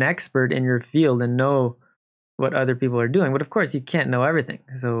be an expert in your field and know what other people are doing. But of course, you can't know everything.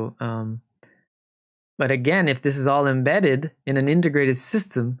 So, but again, if this is all embedded in an integrated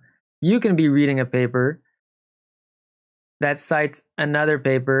system, you can be reading a paper that cites another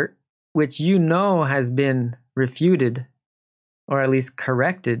paper which you know has been refuted or at least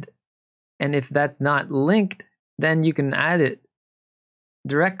corrected And if that's not linked, then you can add it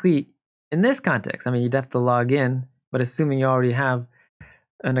directly in this context. I mean, you'd have to log in, but assuming you already have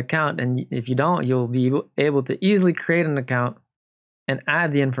an account, and if you don't, you'll be able to easily create an account and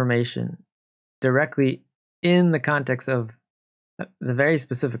add the information directly in the context of the very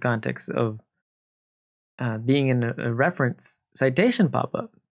specific context of being in a reference citation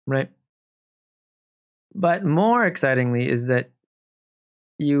pop-up, right? But more excitingly is that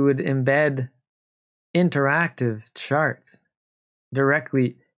you would embed interactive charts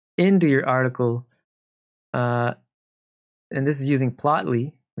directly into your article. And this is using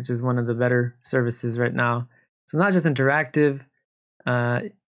Plotly, which is one of the better services right now. So it's not just interactive.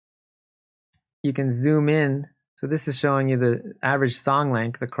 You can zoom in. So this is showing you the average song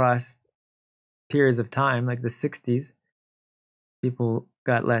length across periods of time, like the 60s. People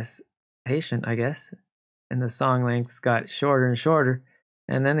got less patient, I guess, and the song lengths got shorter and shorter,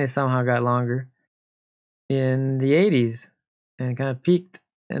 and then they somehow got longer in the 80s and kind of peaked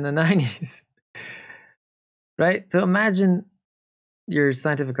in the 90s. Right? So imagine your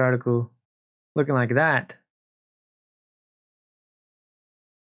scientific article looking like that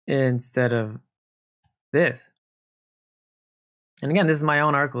instead of this. And again, this is my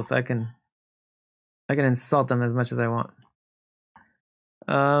own article, so I can insult them as much as I want.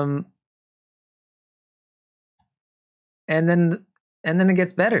 And then it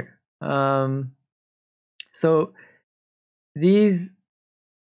gets better. So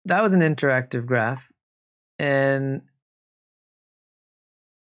that was an interactive graph,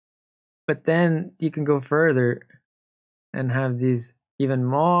 but then you can go further and have these even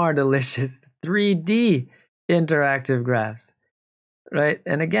more delicious 3D interactive graphs, right?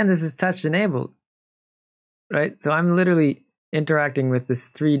 And again, this is touch enabled, right? So I'm literally interacting with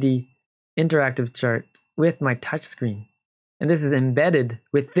this 3D interactive chart with my touch screen. And this is embedded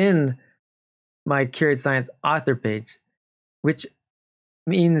within my Curate Science author page, which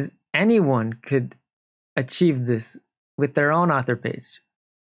means anyone could achieve this with their own author page.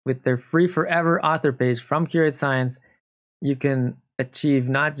 With their free forever author page from Curate Science, you can achieve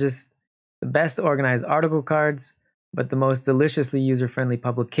not just the best organized article cards, but the most deliciously user-friendly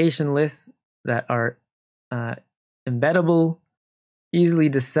publication lists that are embeddable, easily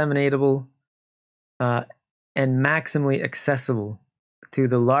disseminatable, and maximally accessible to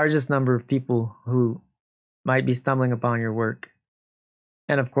the largest number of people who might be stumbling upon your work.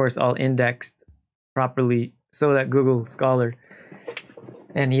 And of course, all indexed properly so that Google Scholar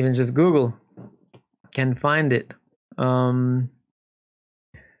and even just Google can find it.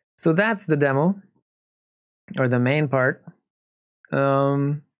 So that's the demo, or the main part.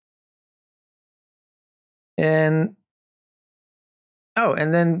 And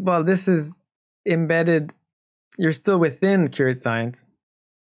then, well, this is embedded. You're still within Curate Science.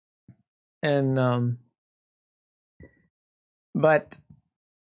 And but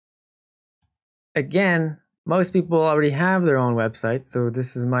again, most people already have their own website. So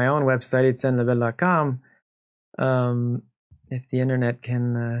this is my own website, it's incl.com. If the internet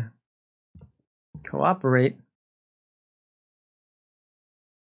can cooperate.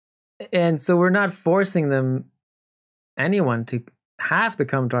 And so we're not forcing anyone to have to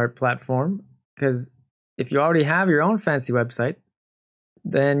come to our platform, because if you already have your own fancy website,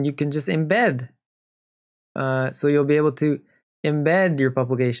 then you can just embed. So you'll be able to embed your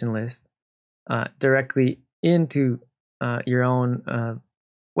publication list directly into your own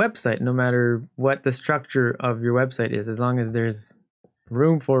website, no matter what the structure of your website is, as long as there's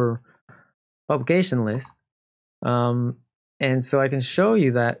room for publication list. And so I can show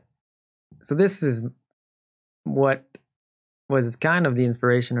you that. So this is what was kind of the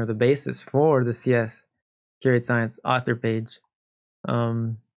inspiration or the basis for the CS Curate Science author page.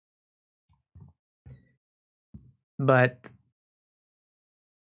 But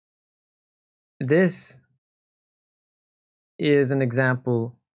this is an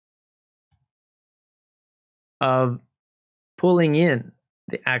example of pulling in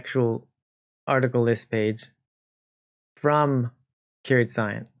the actual article list page from Curate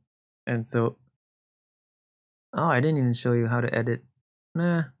Science. And so, oh, I didn't even show you how to edit.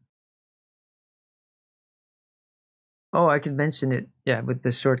 Oh, I could mention it, yeah, with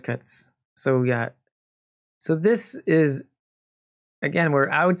the shortcuts. So yeah, so this is, again, we're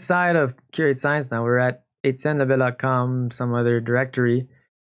outside of Curate Science now. We're at expiring.com, some other directory,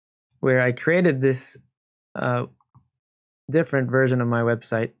 where I created this different version of my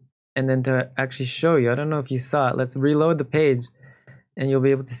website. And then to actually show you, I don't know if you saw it, let's reload the page, and you'll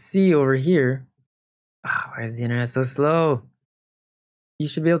be able to see over here. Oh, why is the internet so slow? You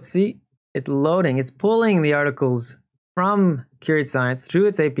should be able to see it's loading. It's pulling the articles from Curate Science through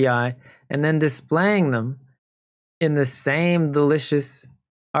its API and then displaying them in the same delicious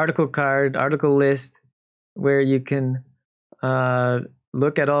article card, article list, where you can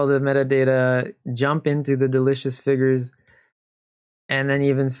look at all the metadata, jump into the delicious figures, and then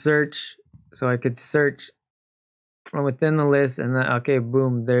even search. So I could search from within the list and then, okay,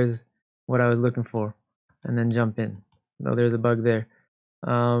 boom, there's what I was looking for, and then jump in. Oh, there's a bug there.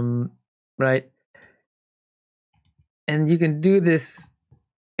 Right? And you can do this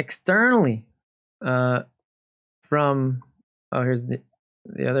externally from, oh, here's the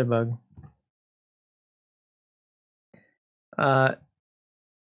other bug. And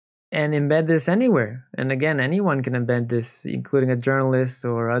embed this anywhere. And again, anyone can embed this, including a journalist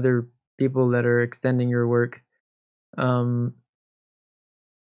or other people that are extending your work. And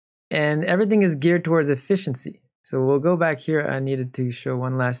everything is geared towards efficiency. So we'll go back here. I needed to show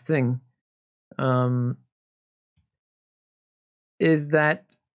one last thing. Is that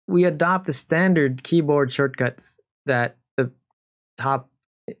we adopt the standard keyboard shortcuts that the top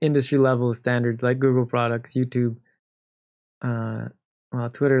industry level standards like Google products, YouTube, well,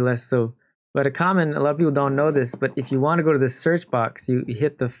 Twitter less so. But a lot of people don't know this, but if you want to go to the search box, you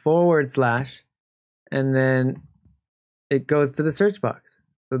hit the / and then it goes to the search box.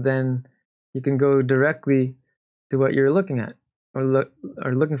 So then you can go directly to what you're looking at or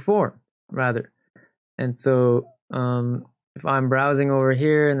looking for, rather. And so if I'm browsing over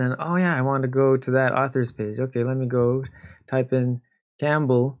here and then, oh yeah, I want to go to that author's page. Okay, let me go type in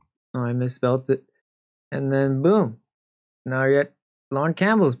Campbell. Oh, I misspelled it. And then boom, now you're at Lauren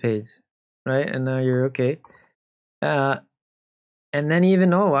Campbell's page, right? And now you're okay. And then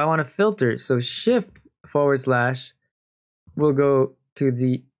even, oh, I want to filter. So shift / will go to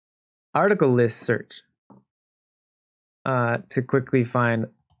the article list search to quickly find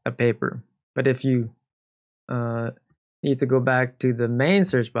a paper. But if you need to go back to the main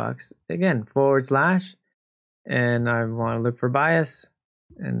search box, again, / and I want to look for bias,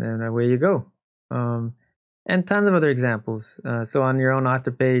 and then away you go. And tons of other examples. So on your own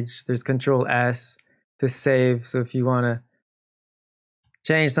author page, there's Control S to save. So if you want to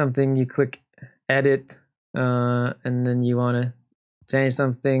change something, you click Edit, and then you want to change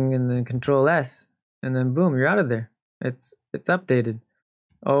something, and then Control S, and then boom, you're out of there. It's updated.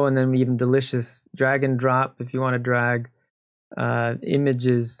 Oh, and then even delicious drag and drop. If you want to drag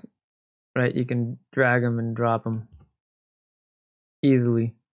images, right, you can drag them and drop them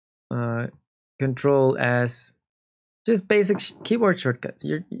easily. Control S, just basic keyboard shortcuts.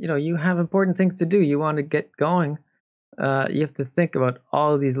 You have important things to do. You want to get going. You have to think about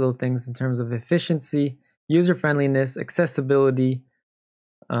all of these little things in terms of efficiency, user friendliness, accessibility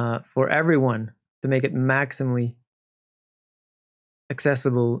for everyone to make it maximally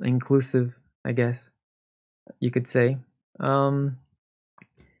accessible, inclusive, I guess you could say. And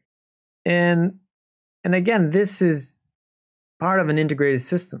again, this is part of an integrated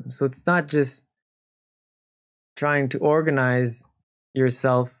system. So it's not just trying to organize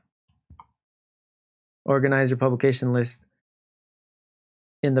yourself, organize your publication list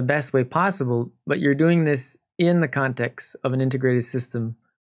in the best way possible, but you're doing this in the context of an integrated system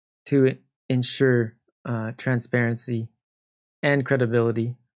to ensure transparency and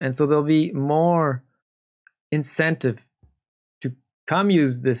credibility. And so there'll be more incentive to come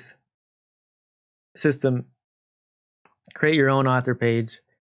use this system, create your own author page,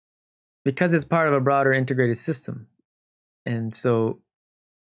 because it's part of a broader integrated system. And so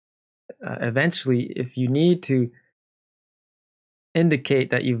eventually, if you need to indicate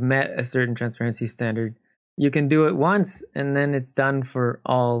that you've met a certain transparency standard, you can do it once and then it's done for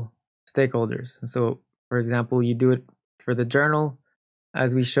all stakeholders. So for example, you do it for the journal,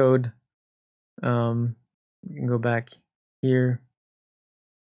 as we showed. You can go back here.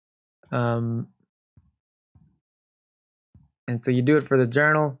 And so you do it for the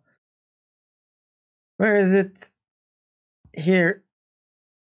journal. Where is it? Here.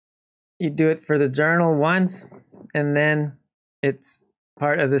 You do it for the journal once, and then it's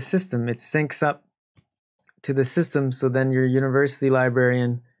part of the system. It syncs up to the system, so then your university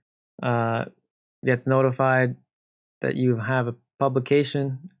librarian gets notified that you have a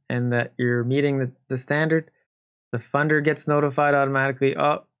publication and that you're meeting the standard. The funder gets notified automatically.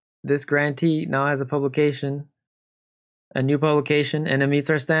 Oh, this grantee now has a publication, a new publication, and it meets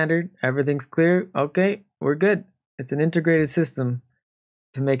our standard. Everything's clear. Okay, we're good. It's an integrated system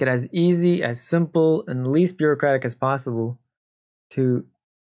to make it as easy, as simple, and least bureaucratic as possible to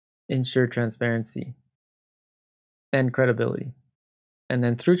ensure transparency and credibility. And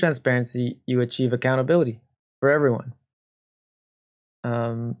then through transparency, you achieve accountability for everyone.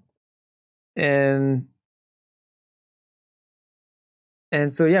 And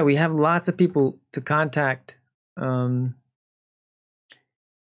And so, yeah, we have lots of people to contact.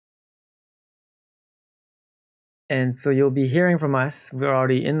 And so you'll be hearing from us. We're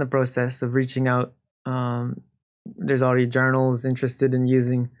already in the process of reaching out. There's already journals interested in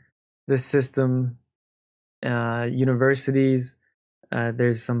using this system, universities.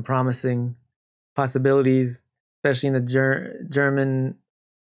 There's some promising possibilities, especially in the German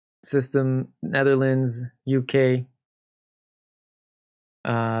system, Netherlands, UK,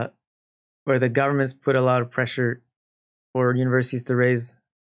 where the governments put a lot of pressure for universities to raise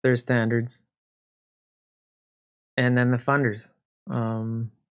their standards. And then the funders.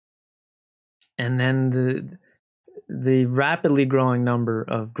 And then the rapidly growing number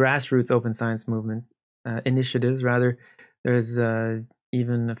of grassroots open science movement initiatives, rather. There's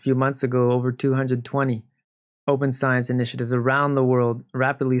even a few months ago, over 220 open science initiatives around the world,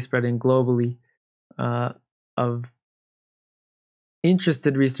 rapidly spreading globally, of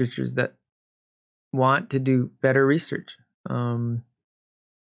interested researchers that want to do better research.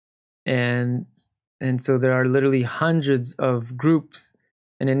 And so there are literally hundreds of groups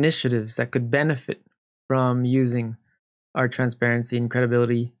and initiatives that could benefit from using our transparency and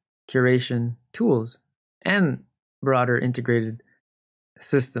credibility curation tools and broader integrated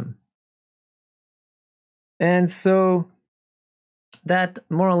system. And so that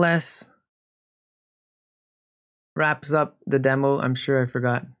more or less wraps up the demo. I'm sure I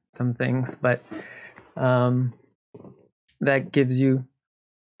forgot some things, but that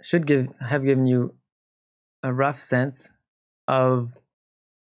have given you a rough sense of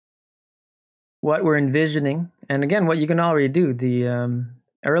what we're envisioning. And again, what you can already do. The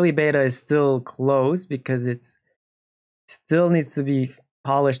early beta is still closed because it's still needs to be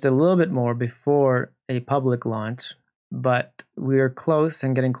polished a little bit more before a public launch, but we are close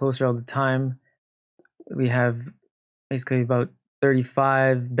and getting closer all the time. We have basically about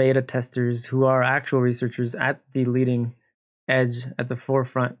 35 beta testers who are actual researchers at the leading edge, at the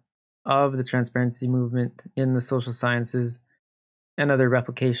forefront of the transparency movement in the social sciences and other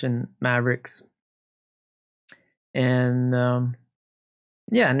replication mavericks. And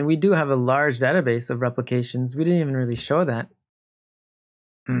yeah, and we do have a large database of replications. We didn't even really show that.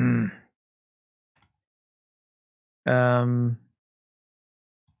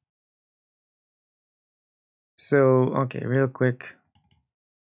 So, okay, real quick.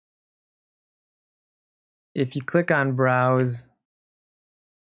 If you click on browse,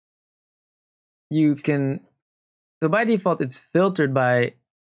 you can, so by default, it's filtered by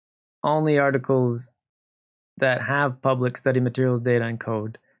only articles that have public study materials, data, and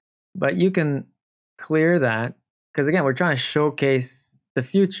code. But you can clear that, because again, we're trying to showcase the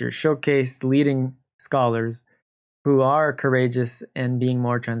future, showcase leading scholars who are courageous and being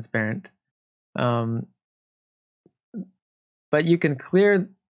more transparent. But you can clear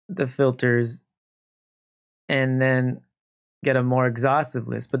the filters and then get a more exhaustive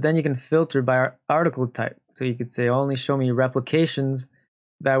list. But then you can filter by article type. So you could say, only show me replications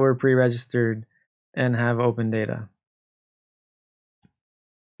that were pre-registered and have open data.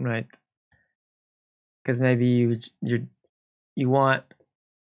 Right. Because maybe you want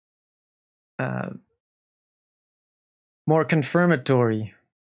more confirmatory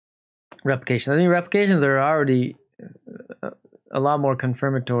replications. I mean, replications are already a lot more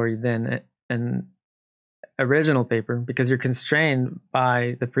confirmatory than an original paper because you're constrained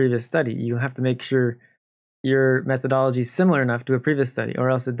by the previous study. You have to make sure your methodology is similar enough to a previous study, or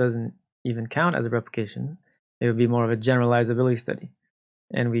else it doesn't even count as a replication. It would be more of a generalizability study.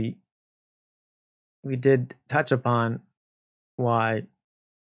 And we did touch upon why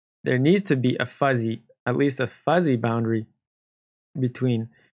there needs to be at least a fuzzy boundary between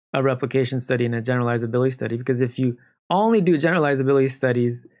a replication study and a generalizability study, because if you only do generalizability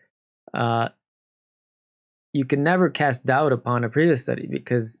studies, you can never cast doubt upon a previous study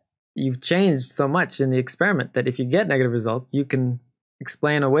because you've changed so much in the experiment that if you get negative results, you can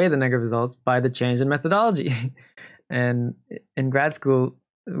explain away the negative results by the change in methodology. And in grad school,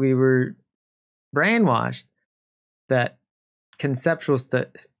 we were brainwashed that conceptual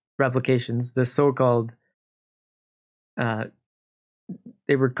replications, the so-called,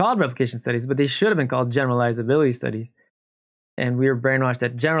 they were called replication studies, but they should have been called generalizability studies. And we were brainwashed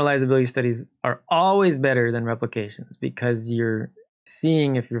that generalizability studies are always better than replications because you're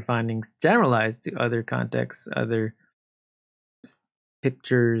seeing if your findings generalize to other contexts, other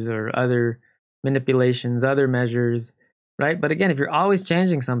pictures, or other manipulations, other measures, right? But again, if you're always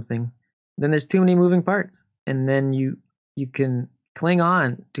changing something, then there's too many moving parts. And then you can cling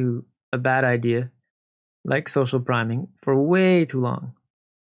on to a bad idea like social priming for way too long.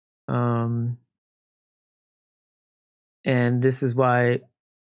 And this is why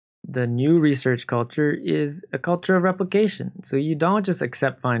the new research culture is a culture of replication. So you don't just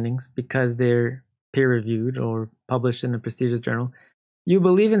accept findings because they're peer-reviewed or published in a prestigious journal. You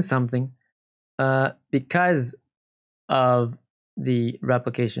believe in something because of the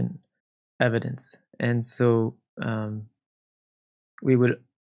replication evidence. And so we would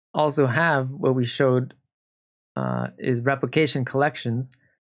also have what we showed is replication collections,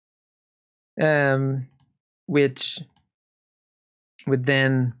 which would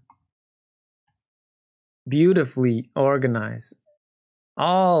then beautifully organize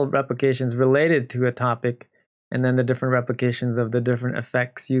all replications related to a topic, and then the different replications of the different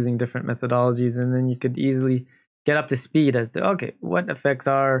effects using different methodologies. And then you could easily get up to speed as to, okay, what effects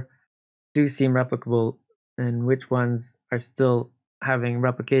do seem replicable and which ones are still having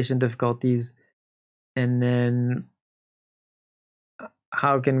replication difficulties. And then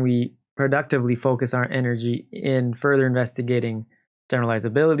how can we productively focus our energy in further investigating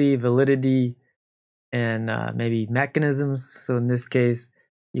generalizability, validity, and maybe mechanisms. So in this case,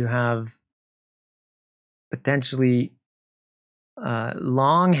 you have potentially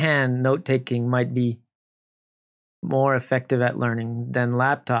longhand note-taking might be more effective at learning than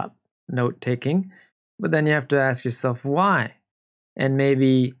laptop note-taking. But then you have to ask yourself why, and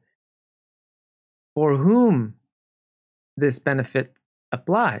maybe for whom this benefit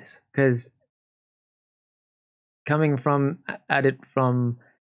applies. Because coming at it from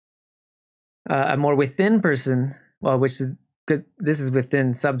a more within person, well, which is good, this is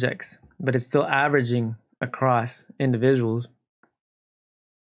within subjects, but it's still averaging across individuals.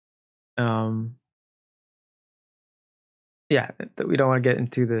 Yeah, we don't want to get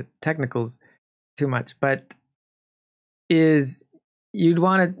into the technicals too much, but you'd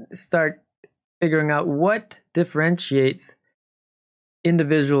want to start figuring out what differentiates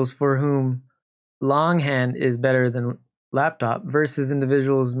individuals for whom longhand is better than laptop versus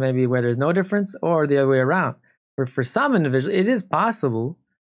individuals maybe where there's no difference, or the other way around. For some individuals, it is possible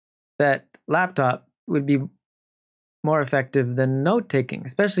that laptop would be more effective than note-taking,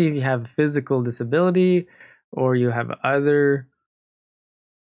 especially if you have physical disability or you have other,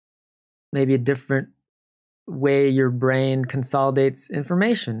 maybe a different way your brain consolidates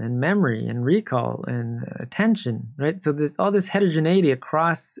information and memory and recall and attention, right? So there's all this heterogeneity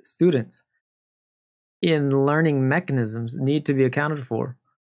across students in learning mechanisms need to be accounted for.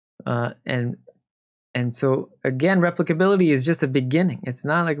 And so again, replicability is just a beginning. It's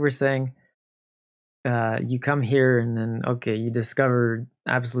not like we're saying you come here and then, okay, you discover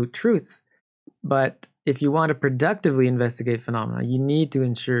absolute truths. But if you want to productively investigate phenomena, you need to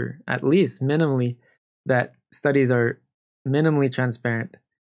ensure, at least minimally, that studies are minimally transparent,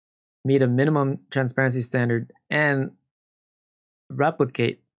 meet a minimum transparency standard, and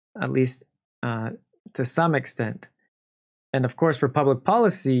replicate, at least to some extent. And of course, for public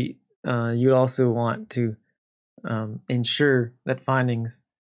policy, you also want to ensure that findings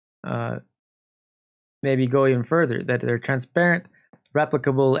maybe go even further, that they're transparent,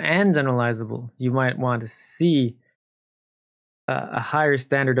 replicable, and generalizable. You might want to see a higher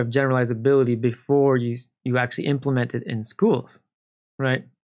standard of generalizability before you actually implement it in schools, right?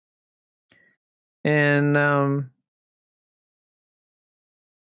 And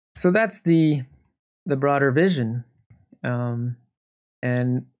so that's the broader vision,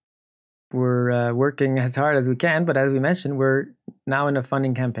 and we're working as hard as we can. But as we mentioned, we're now in a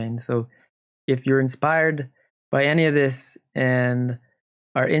funding campaign. So if you're inspired by any of this and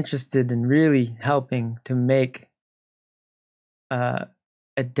are interested in really helping to make a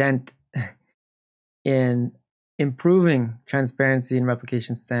dent in improving transparency and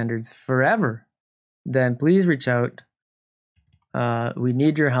replication standards forever, then please reach out. We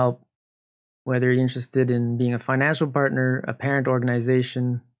need your help, whether you're interested in being a financial partner, a parent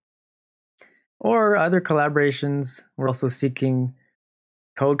organization, or other collaborations. We're also seeking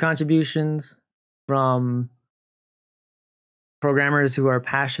code contributions from programmers who are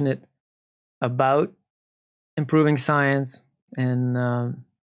passionate about improving science and all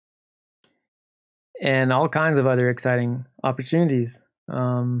kinds of other exciting opportunities.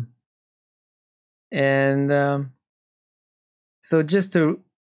 So just to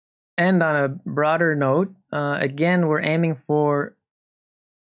end on a broader note, again, we're aiming for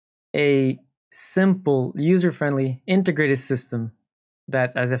a simple, user-friendly, integrated system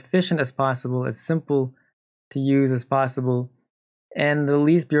that's as efficient as possible, as simple to use as possible, and the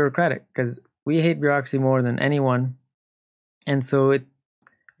least bureaucratic, because we hate bureaucracy more than anyone. And so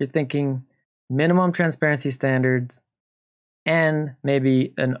you're thinking minimum transparency standards and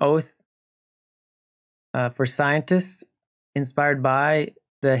maybe an oath for scientists inspired by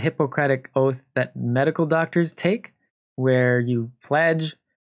the Hippocratic oath that medical doctors take where you pledge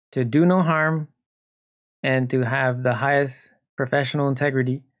to do no harm and to have the highest professional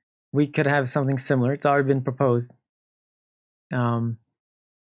integrity. We could have something similar. It's already been proposed,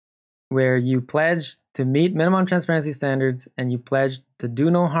 where you pledge to meet minimum transparency standards and you pledge to do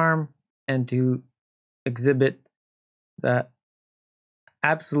no harm and to exhibit the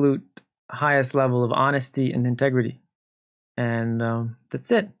absolute highest level of honesty and integrity. And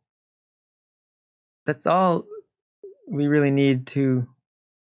that's it. That's all we really need to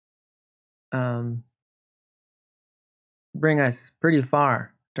bring us pretty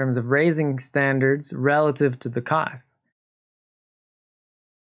far in terms of raising standards relative to the costs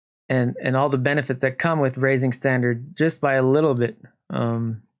and all the benefits that come with raising standards just by a little bit. I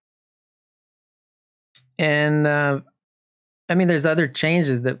mean, there's other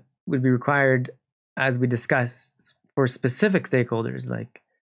changes that would be required, as we discussed, for specific stakeholders like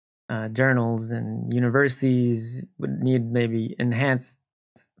journals and universities would need maybe enhanced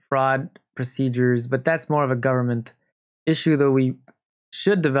fraud procedures, but that's more of a government issue, though we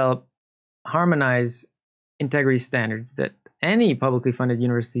should develop harmonized integrity standards that any publicly funded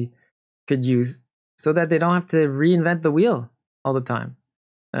university could use so that they don't have to reinvent the wheel all the time.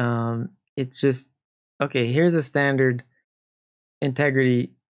 It's just, okay, here's a standard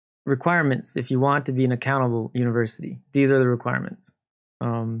integrity requirements if you want to be an accountable university. These are the requirements.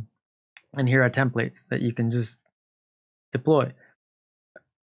 And here are templates that you can just deploy.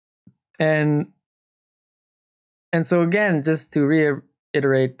 And so again, just to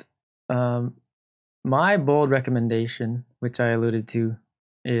reiterate, my bold recommendation, which I alluded to,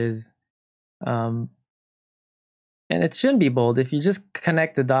 is, and it shouldn't be bold if you just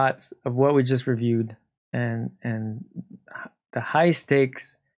connect the dots of what we just reviewed and the high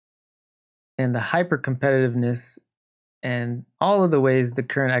stakes and the hyper competitiveness and all of the ways the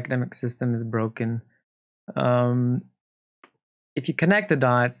current academic system is broken. If you connect the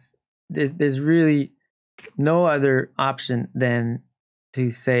dots, there's really no other option than to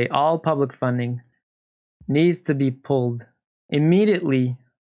say all public funding needs to be pulled immediately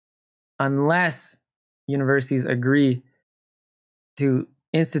unless universities agree to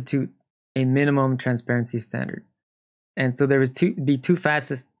institute a minimum transparency standard. And so there was two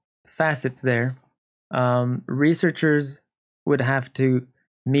facets there. Researchers would have to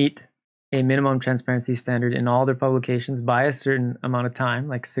meet a minimum transparency standard in all their publications by a certain amount of time,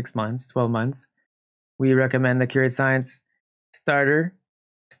 like 6 months, 12 months. We recommend the Curate Science starter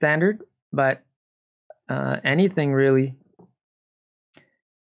standard, but anything really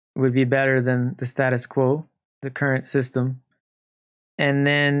would be better than the status quo, the current system. And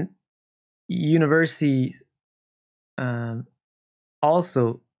then universities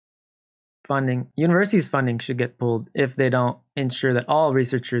also universities funding should get pulled if they don't ensure that all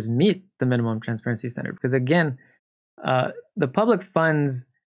researchers meet the minimum transparency standard. Because again, the public funds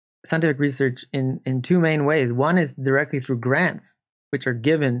scientific research in two main ways. One is directly through grants, which are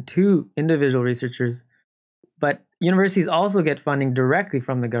given to individual researchers, but universities also get funding directly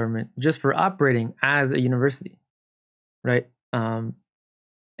from the government just for operating as a university, right? And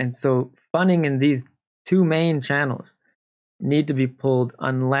so funding in these two main channels need to be pulled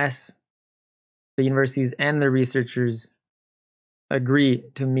unless the universities and the researchers agree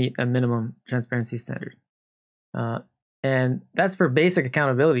to meet a minimum transparency standard. And that's for basic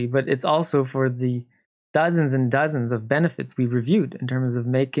accountability, but it's also for the dozens and dozens of benefits we reviewed in terms of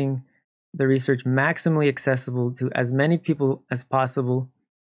making the research maximally accessible to as many people as possible,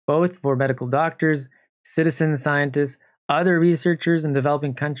 both for medical doctors, citizen scientists, other researchers in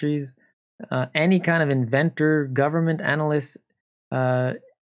developing countries, any kind of inventor, government analysts.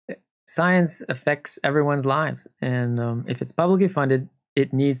 Science affects everyone's lives, and if it's publicly funded,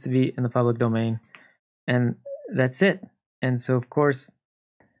 it needs to be in the public domain, and that's it. And so, of course,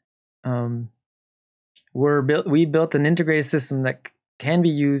 we built an integrated system that can be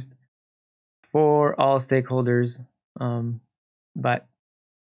used for all stakeholders, but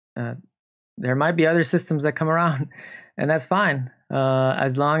there might be other systems that come around, and that's fine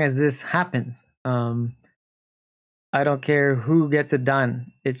as long as this happens. I don't care who gets it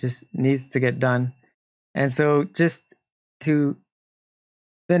done. It just needs to get done. And so just to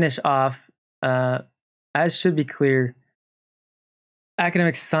finish off, as should be clear,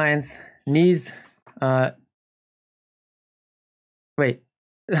 academic science needs, back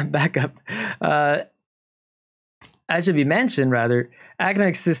up. As should be mentioned, rather,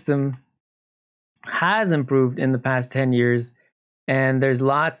 academic system has improved in the past 10 years, and there's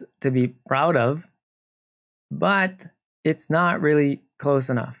lots to be proud of. But it's not really close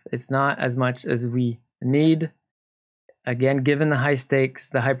enough. It's not as much as we need, again, given the high stakes,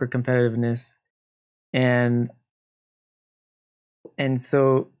 the hyper competitiveness, and And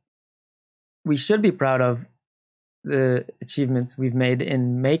so we should be proud of the achievements we've made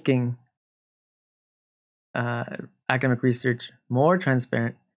in making academic research more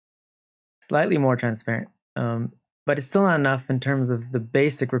transparent, slightly more transparent, but it's still not enough in terms of the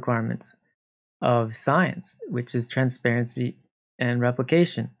basic requirements of science, which is transparency and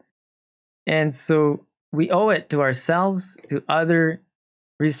replication. And so we owe it to ourselves, to other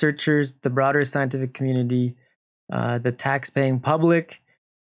researchers, the broader scientific community, the tax-paying public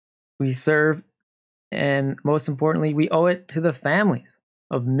we serve, and most importantly, we owe it to the families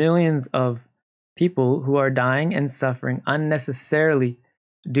of millions of people who are dying and suffering unnecessarily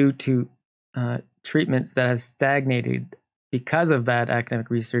due to treatments that have stagnated because of bad academic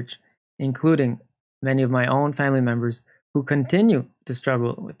research, including many of my own family members who continue to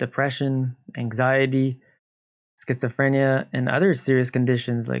struggle with depression, anxiety, schizophrenia, and other serious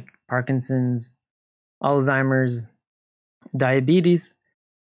conditions like Parkinson's, Alzheimer's, diabetes.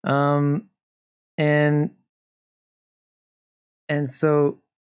 And so,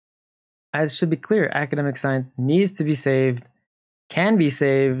 as should be clear, academic science needs to be saved, can be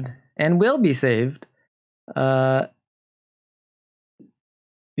saved, and will be saved,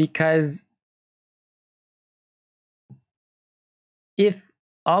 because if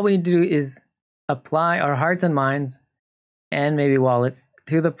all we need to do is apply our hearts and minds and maybe wallets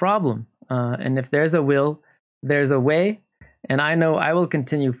to the problem, and if there's a will, there's a way, and I know I will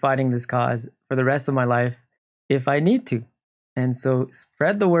continue fighting this cause for the rest of my life if I need to. And so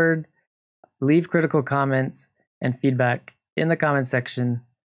spread the word, leave critical comments and feedback in the comment section,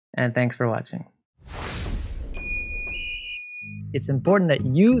 and thanks for watching. It's important that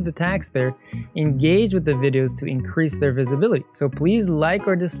you, the taxpayer, engage with the videos to increase their visibility. So please like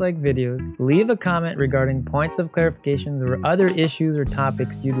or dislike videos, leave a comment regarding points of clarifications or other issues or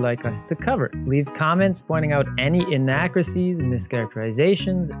topics you'd like us to cover. Leave comments pointing out any inaccuracies,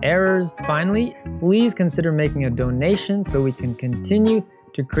 mischaracterizations, errors. Finally, please consider making a donation so we can continue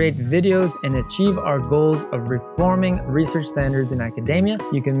to create videos and achieve our goals of reforming research standards in academia.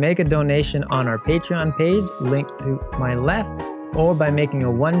 You can make a donation on our Patreon page, linked to my left, or by making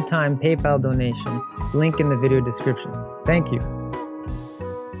a one-time PayPal donation, link in the video description. Thank you.